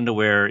finds that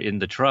underwear in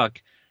the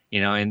truck,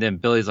 and then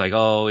Billy's like,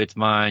 oh, it's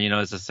mine,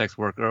 it's a sex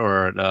worker,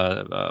 or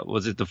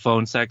was it the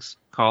phone sex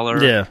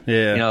caller?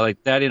 Yeah.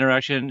 Like that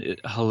interaction,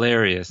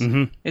 hilarious.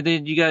 And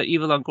then you got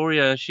Eva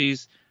Longoria,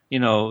 she's,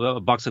 a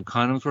box of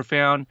condoms were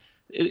found.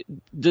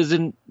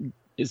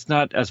 It's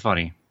not as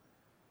funny.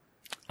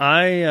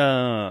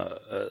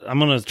 I'm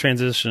going to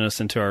transition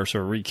us into our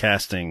sort of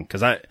recasting,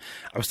 because I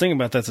was thinking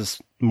about that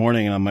this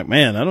morning, and I'm like,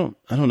 man, I don't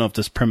know if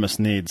this premise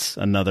needs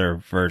another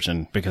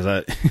version,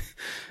 because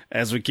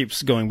as we keep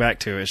going back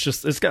to it,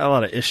 it's got a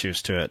lot of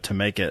issues to it to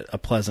make it a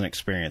pleasant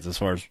experience as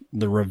far as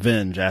the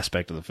revenge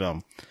aspect of the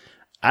film.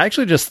 I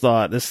actually just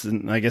thought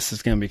I guess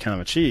it's going to be kind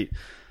of a cheat.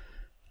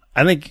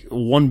 I think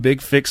one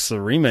big fix to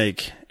the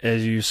remake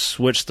is you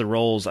switch the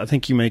roles. I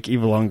think you make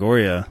Eva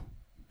Longoria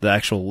the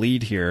actual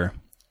lead here,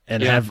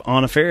 and have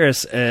Anna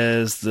Faris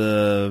as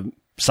the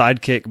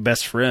sidekick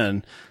best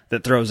friend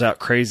that throws out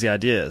crazy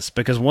ideas.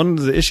 Because one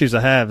of the issues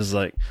I have is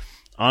like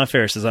Anna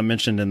Faris, as I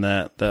mentioned in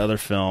the other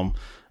film,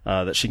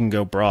 that she can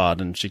go broad,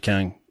 and she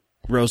kind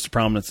of rose to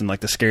prominence in like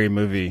the Scary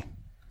Movie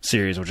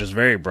series, which is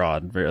very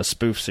broad, a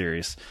spoof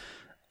series.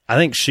 I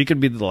think she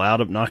could be the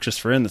loud, obnoxious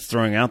friend that's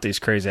throwing out these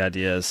crazy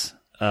ideas,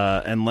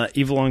 and let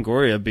Eva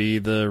Longoria be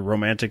the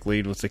romantic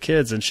lead with the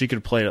kids, and she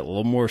could play it a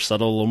little more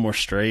subtle, a little more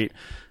straight.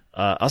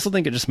 I also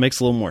think it just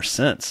makes a little more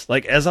sense.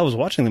 Like, as I was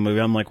watching the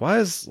movie, I'm like, why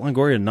is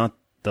Longoria not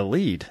the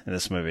lead in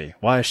this movie?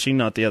 Why is she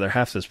not the other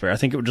half of this pair? I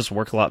think it would just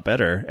work a lot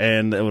better,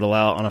 and it would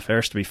allow Anna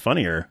Faris to be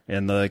funnier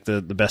in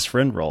the best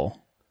friend role.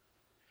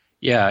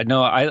 Yeah,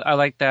 no, I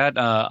like that.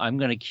 I'm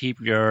going to keep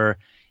your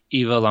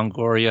Eva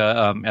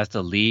Longoria as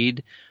the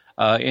lead,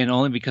 and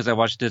only because I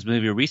watched this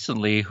movie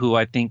recently, who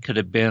I think could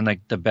have been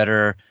like the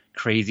better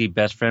crazy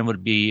best friend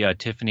would be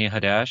Tiffany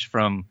Haddish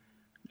from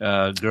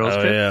Girls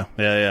Trip.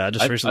 Yeah. I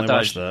just recently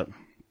watched that.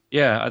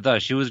 Yeah, I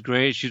thought she was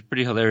great. She was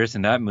pretty hilarious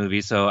in that movie.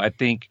 So I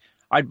think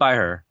I'd buy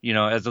her,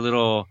 as a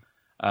little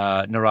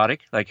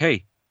neurotic. Like,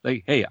 hey,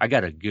 I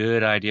got a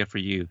good idea for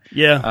you.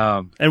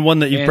 Yeah, and one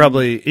that you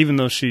probably, even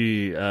though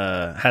she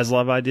has a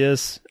lot of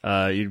ideas,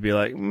 you'd be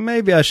like,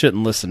 maybe I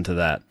shouldn't listen to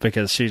that,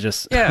 because she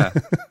just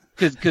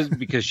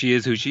because she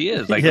is who she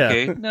is. Like,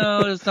 okay, no,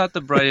 it's not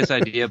the brightest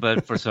idea,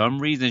 but for some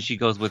reason she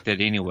goes with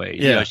it anyway.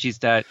 Yeah. She's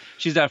that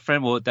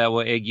friend that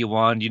will egg you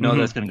on.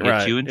 That's going to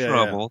get you in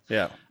trouble.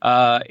 Yeah.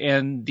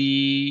 And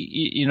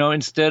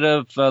instead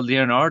of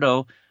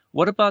Leonardo,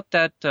 what about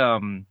that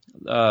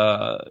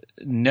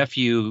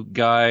nephew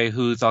guy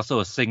who's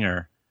also a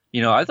singer?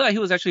 I thought he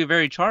was actually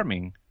very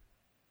charming.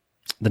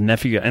 The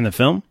nephew in the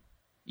film?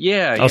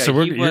 Yeah. Oh,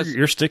 so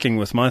you're sticking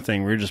with my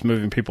thing. We're just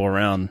moving people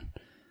around.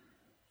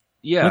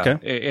 Yeah,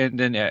 okay. And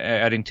then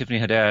adding Tiffany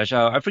Haddish.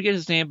 I forget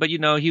his name, but he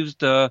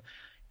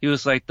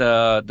was like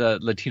the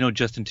Latino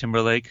Justin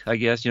Timberlake, I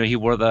guess. He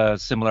wore the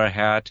similar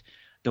hat,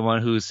 the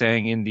one who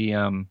sang in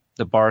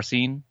the bar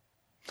scene.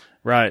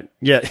 Right.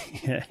 Yeah.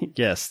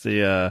 Yes.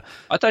 I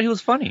thought he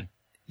was funny.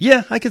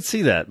 Yeah, I could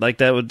see that. Like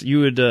that you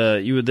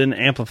would then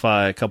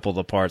amplify a couple of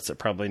the parts that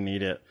probably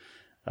need it.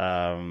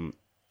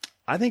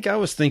 I think I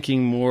was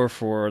thinking more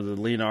for the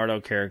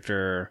Leonardo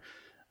character,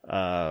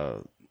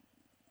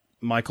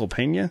 Michael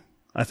Pena,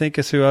 I think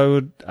is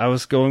who I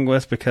was going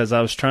with, because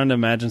I was trying to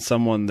imagine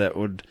someone that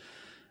would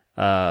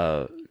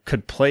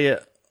could play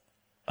it,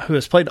 who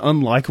has played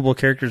unlikable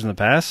characters in the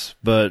past,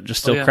 but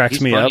just still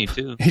cracks me up.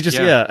 Too. He just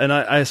and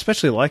I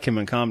especially like him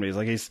in comedies.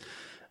 Like he's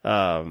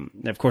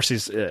of course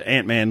he's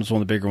Ant-Man was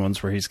one of the bigger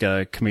ones where he's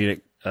got a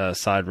comedic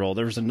side role.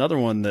 There was another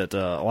one that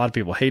a lot of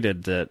people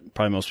hated that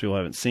probably most people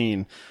haven't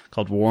seen,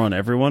 called War on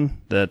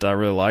Everyone, that I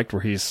really liked,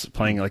 where he's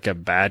playing like a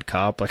bad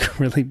cop, like a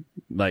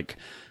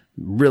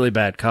really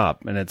bad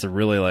cop, and it's a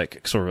really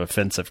like sort of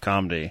offensive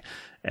comedy.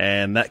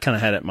 And that kind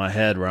of had it in my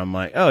head where I'm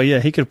like, oh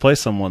yeah, he could play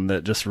someone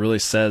that just really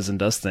says and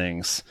does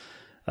things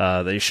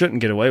that he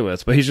shouldn't get away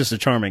with, but he's just a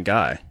charming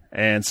guy.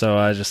 And so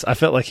I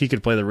felt like he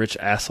could play the rich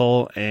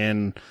asshole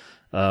and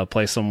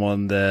play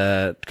someone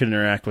that could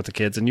interact with the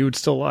kids and you would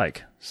still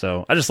like.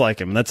 So I just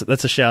like him. And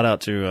that's a shout out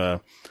to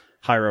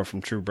Hyro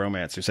from True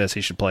Bromance, who says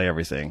he should play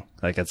everything.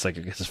 Like it's like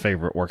his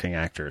favorite working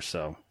actor.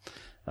 So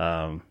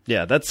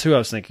yeah, that's who I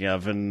was thinking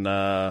of. And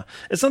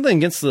it's nothing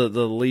against the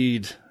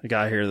lead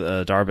guy here,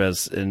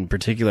 Darbez in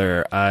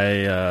particular.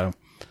 I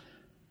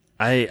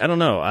don't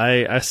know.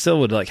 I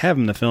still would like have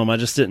him in the film. I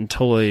just didn't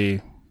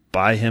totally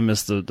buy him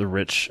as the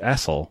rich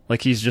asshole.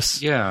 Like he's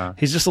just a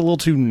little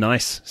too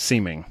nice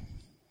seeming.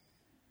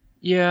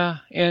 Yeah,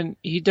 and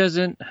he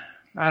doesn't.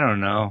 I don't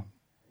know.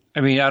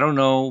 I mean, I don't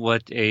know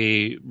what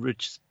a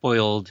rich,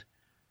 spoiled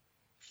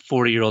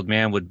 40-year-old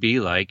man would be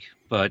like,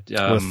 but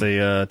with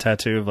the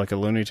tattoo of like a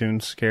Looney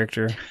Tunes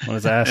character on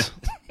his ass.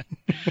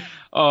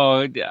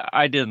 Oh,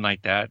 I didn't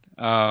like that.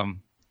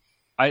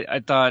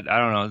 I thought, I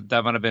don't know,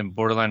 that might have been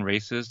borderline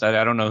racist.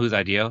 I don't know whose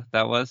idea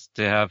that was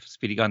to have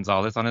Speedy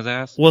Gonzalez on his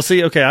ass. Well,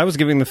 see, okay, I was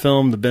giving the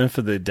film the benefit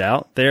of the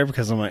doubt there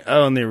because I'm like,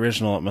 oh, in the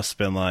original it must have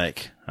been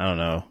like, I don't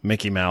know,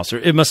 Mickey Mouse, or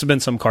it must have been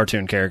some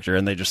cartoon character,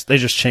 and they just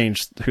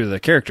changed who the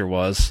character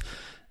was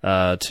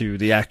to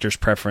the actor's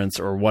preference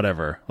or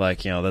whatever.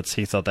 Like, you know,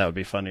 he thought that would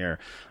be funnier.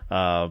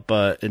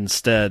 But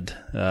instead,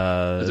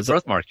 it's a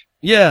birthmark.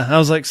 Yeah, I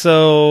was like,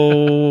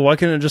 so why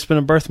couldn't it just been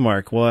a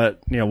birthmark? Why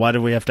did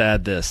we have to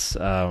add this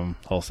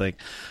whole thing?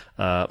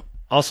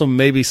 Also,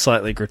 maybe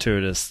slightly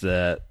gratuitous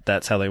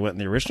that's how they went in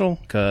the original,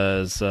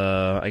 because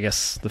I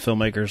guess the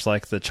filmmakers,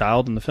 like the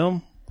child in the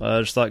film,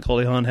 just thought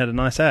Goldie Hawn had a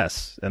nice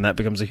ass, and that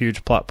becomes a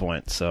huge plot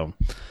point. So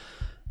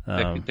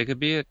that could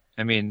be it.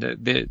 I mean,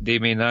 they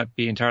may not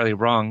be entirely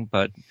wrong,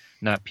 but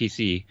not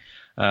PC.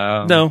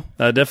 No,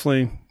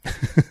 definitely,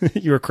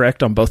 you were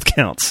correct on both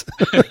counts.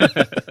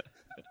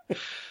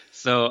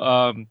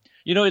 So,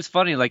 you know, it's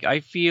funny. Like, I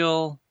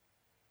feel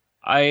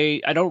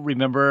I don't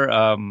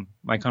remember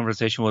my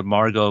conversation with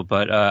Margot,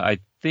 but I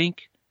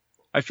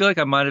feel like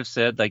I might have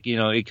said, like, you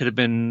know, it could have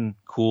been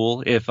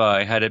cool if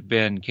had it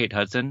been Kate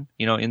Hudson,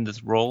 you know, in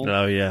this role.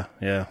 Oh yeah.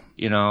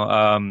 You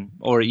know,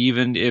 or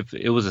even if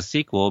it was a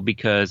sequel,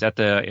 because at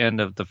the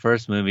end of the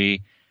first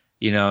movie,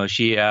 you know,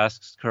 she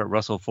asks Kurt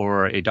Russell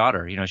for a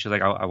daughter. You know, she's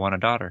like, I want a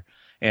daughter,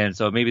 and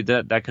so maybe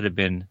that could have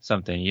been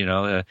something, you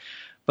know.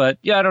 But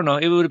yeah, I don't know.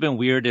 It would have been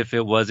weird if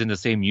it was in the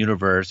same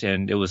universe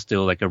and it was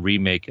still like a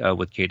remake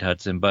with Kate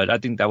Hudson. But I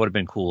think that would have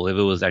been cool if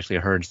it was actually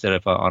her instead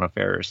of Anna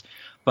Faris.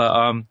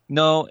 But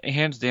no,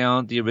 hands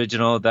down, the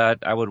original that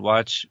I would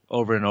watch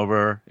over and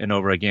over and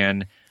over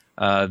again.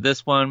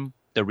 This one,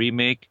 the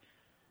remake,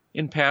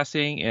 in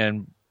passing,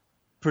 and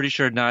pretty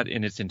sure not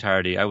in its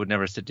entirety. I would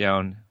never sit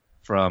down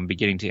from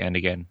beginning to end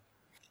again.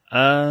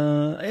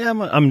 Yeah,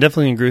 I'm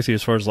definitely in agree with you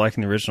as far as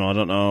liking the original. I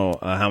don't know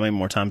how many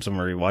more times I'm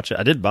gonna rewatch it.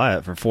 I did buy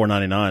it for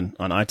 $4.99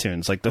 on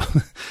iTunes. Like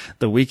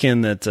the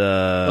weekend that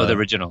the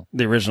original,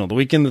 the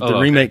weekend that the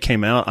remake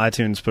came out,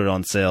 iTunes put it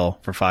on sale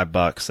for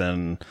 $5,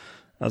 and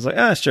I was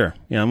like, sure,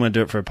 yeah, I'm gonna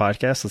do it for a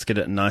podcast. Let's get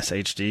it in nice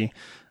HD.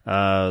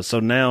 So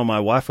now my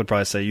wife would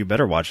probably say, you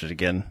better watch it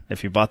again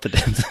if you bought the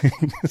damn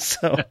thing.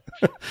 So,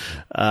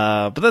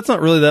 but that's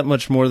not really that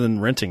much more than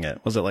renting it.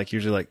 Was it like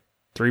usually like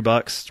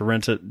 $3 to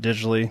rent it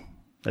digitally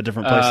at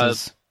different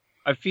places?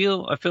 I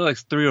feel like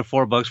it's $3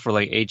 or $4 for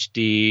like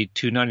HD,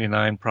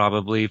 $2.99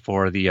 probably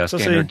for the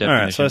standard definition. All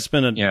right, so I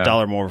spent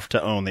 $1 more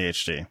to own the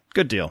HD.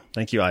 Good deal.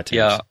 Thank you, iTunes.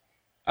 Yeah,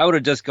 I would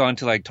have just gone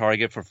to like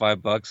Target for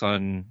 $5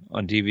 on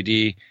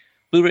DVD.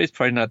 Blu-ray is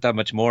probably not that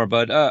much more,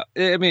 but I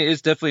mean,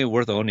 it's definitely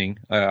worth owning.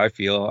 I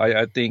feel.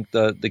 I think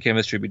the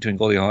chemistry between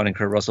Goldie Hawn and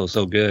Kurt Russell is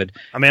so good.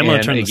 I mean, I'm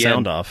going to turn the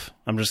sound off.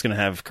 I'm just going to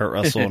have Kurt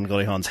Russell and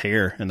Goldie Hawn's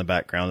hair in the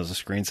background as a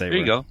screensaver. There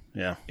you go.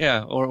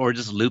 Yeah, or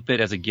just loop it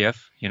as a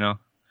GIF, you know,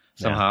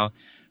 somehow.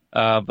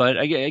 Yeah. But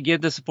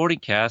again, the supporting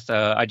cast,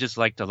 I just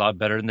liked a lot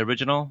better than the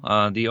original.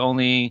 The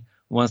only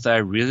ones that I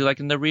really like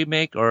in the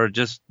remake are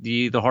just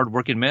the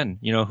hardworking men,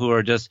 you know, who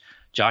are just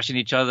joshing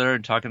each other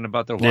and talking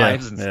about their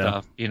wives and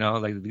stuff, you know,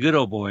 like the good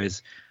old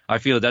boys. I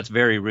feel that's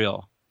very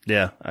real.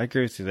 Yeah, I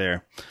agree with you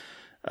there.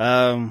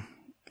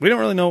 We don't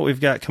really know what we've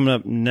got coming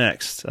up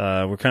next.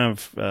 We're kind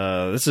of,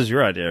 this is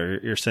your idea.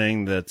 You're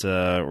saying that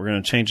we're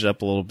going to change it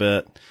up a little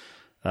bit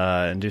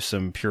and do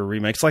some pure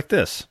remakes like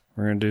this.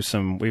 We're going to do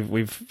some,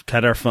 we've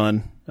had our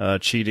fun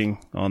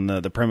cheating on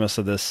the premise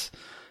of this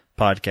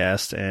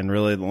podcast, and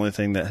really the only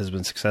thing that has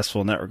been successful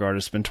in that regard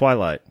has been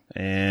Twilight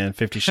and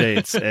 50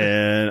 Shades.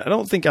 And I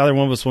don't think either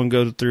one of us want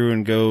to go through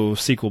and go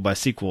sequel by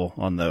sequel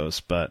on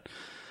those, but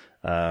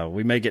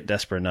we may get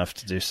desperate enough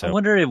to do so. I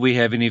wonder if we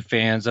have any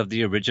fans of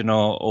the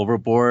original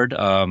Overboard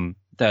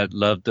that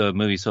loved the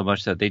movie so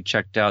much that they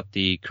checked out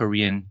the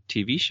Korean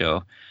TV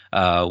show,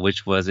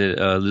 which was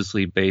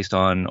loosely based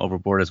on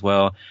Overboard as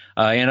well.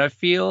 And I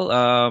feel,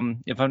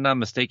 if I'm not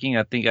mistaken,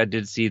 I think I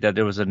did see that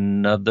there was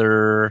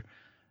another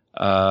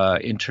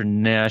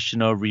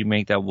international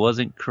remake that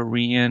wasn't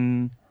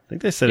Korean. I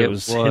think they said it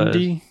was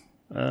Hindi.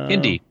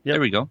 Hindi. Yep. There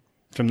we go.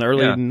 From the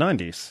early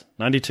 90s.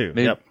 92.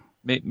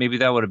 Maybe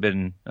that would have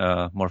been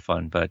more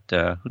fun, but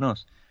who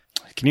knows?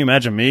 Can you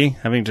imagine me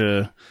having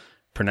to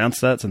pronounce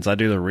that since I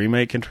do the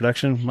remake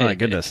introduction? My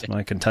goodness,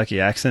 my Kentucky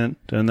accent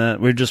doing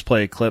that. We just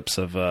play clips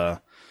of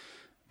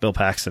Bill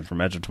Paxton from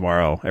Edge of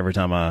Tomorrow every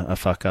time I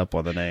fuck up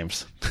on the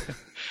names.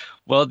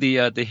 Well,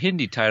 the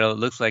Hindi title, it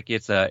looks like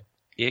it's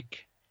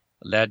Ik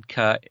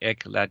Ladka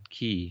Ek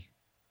Ladki.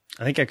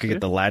 I think I could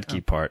get the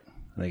Ladki part.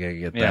 I think I could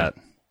get that.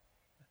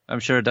 I'm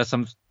sure that's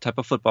some type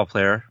of football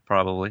player,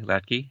 probably.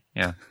 Ladki?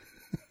 Yeah.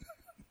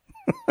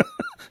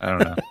 I don't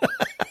know.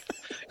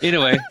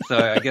 Anyway, so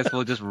I guess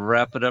we'll just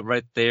wrap it up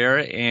right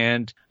there.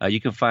 And you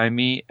can find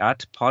me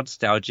at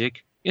Podstalgic,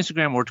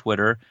 Instagram or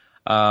Twitter.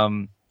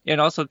 And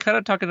also kind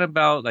of talking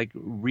about like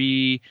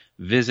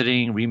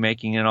revisiting,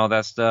 remaking and all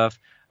that stuff.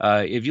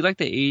 If you like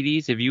the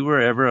 80s, if you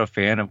were ever a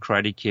fan of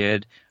Karate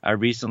Kid, I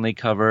recently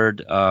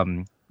covered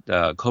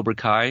Cobra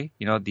Kai,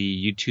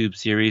 the YouTube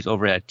series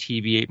over at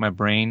TV Ate My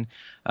Brain.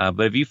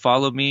 But if you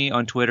follow me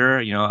on Twitter,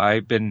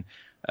 I've been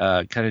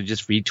kind of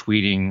just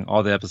retweeting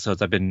all the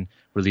episodes I've been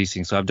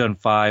releasing. So I've done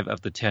 5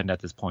 of the 10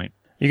 at this point.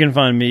 You can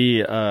find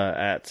me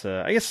at,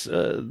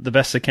 the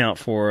best account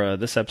for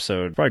this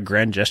episode, probably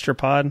Grand Gesture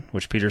Pod,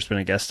 which Peter's been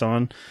a guest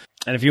on.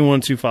 And if you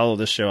want to follow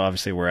this show,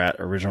 obviously we're at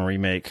Original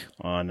Remake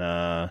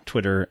on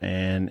Twitter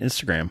and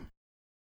Instagram.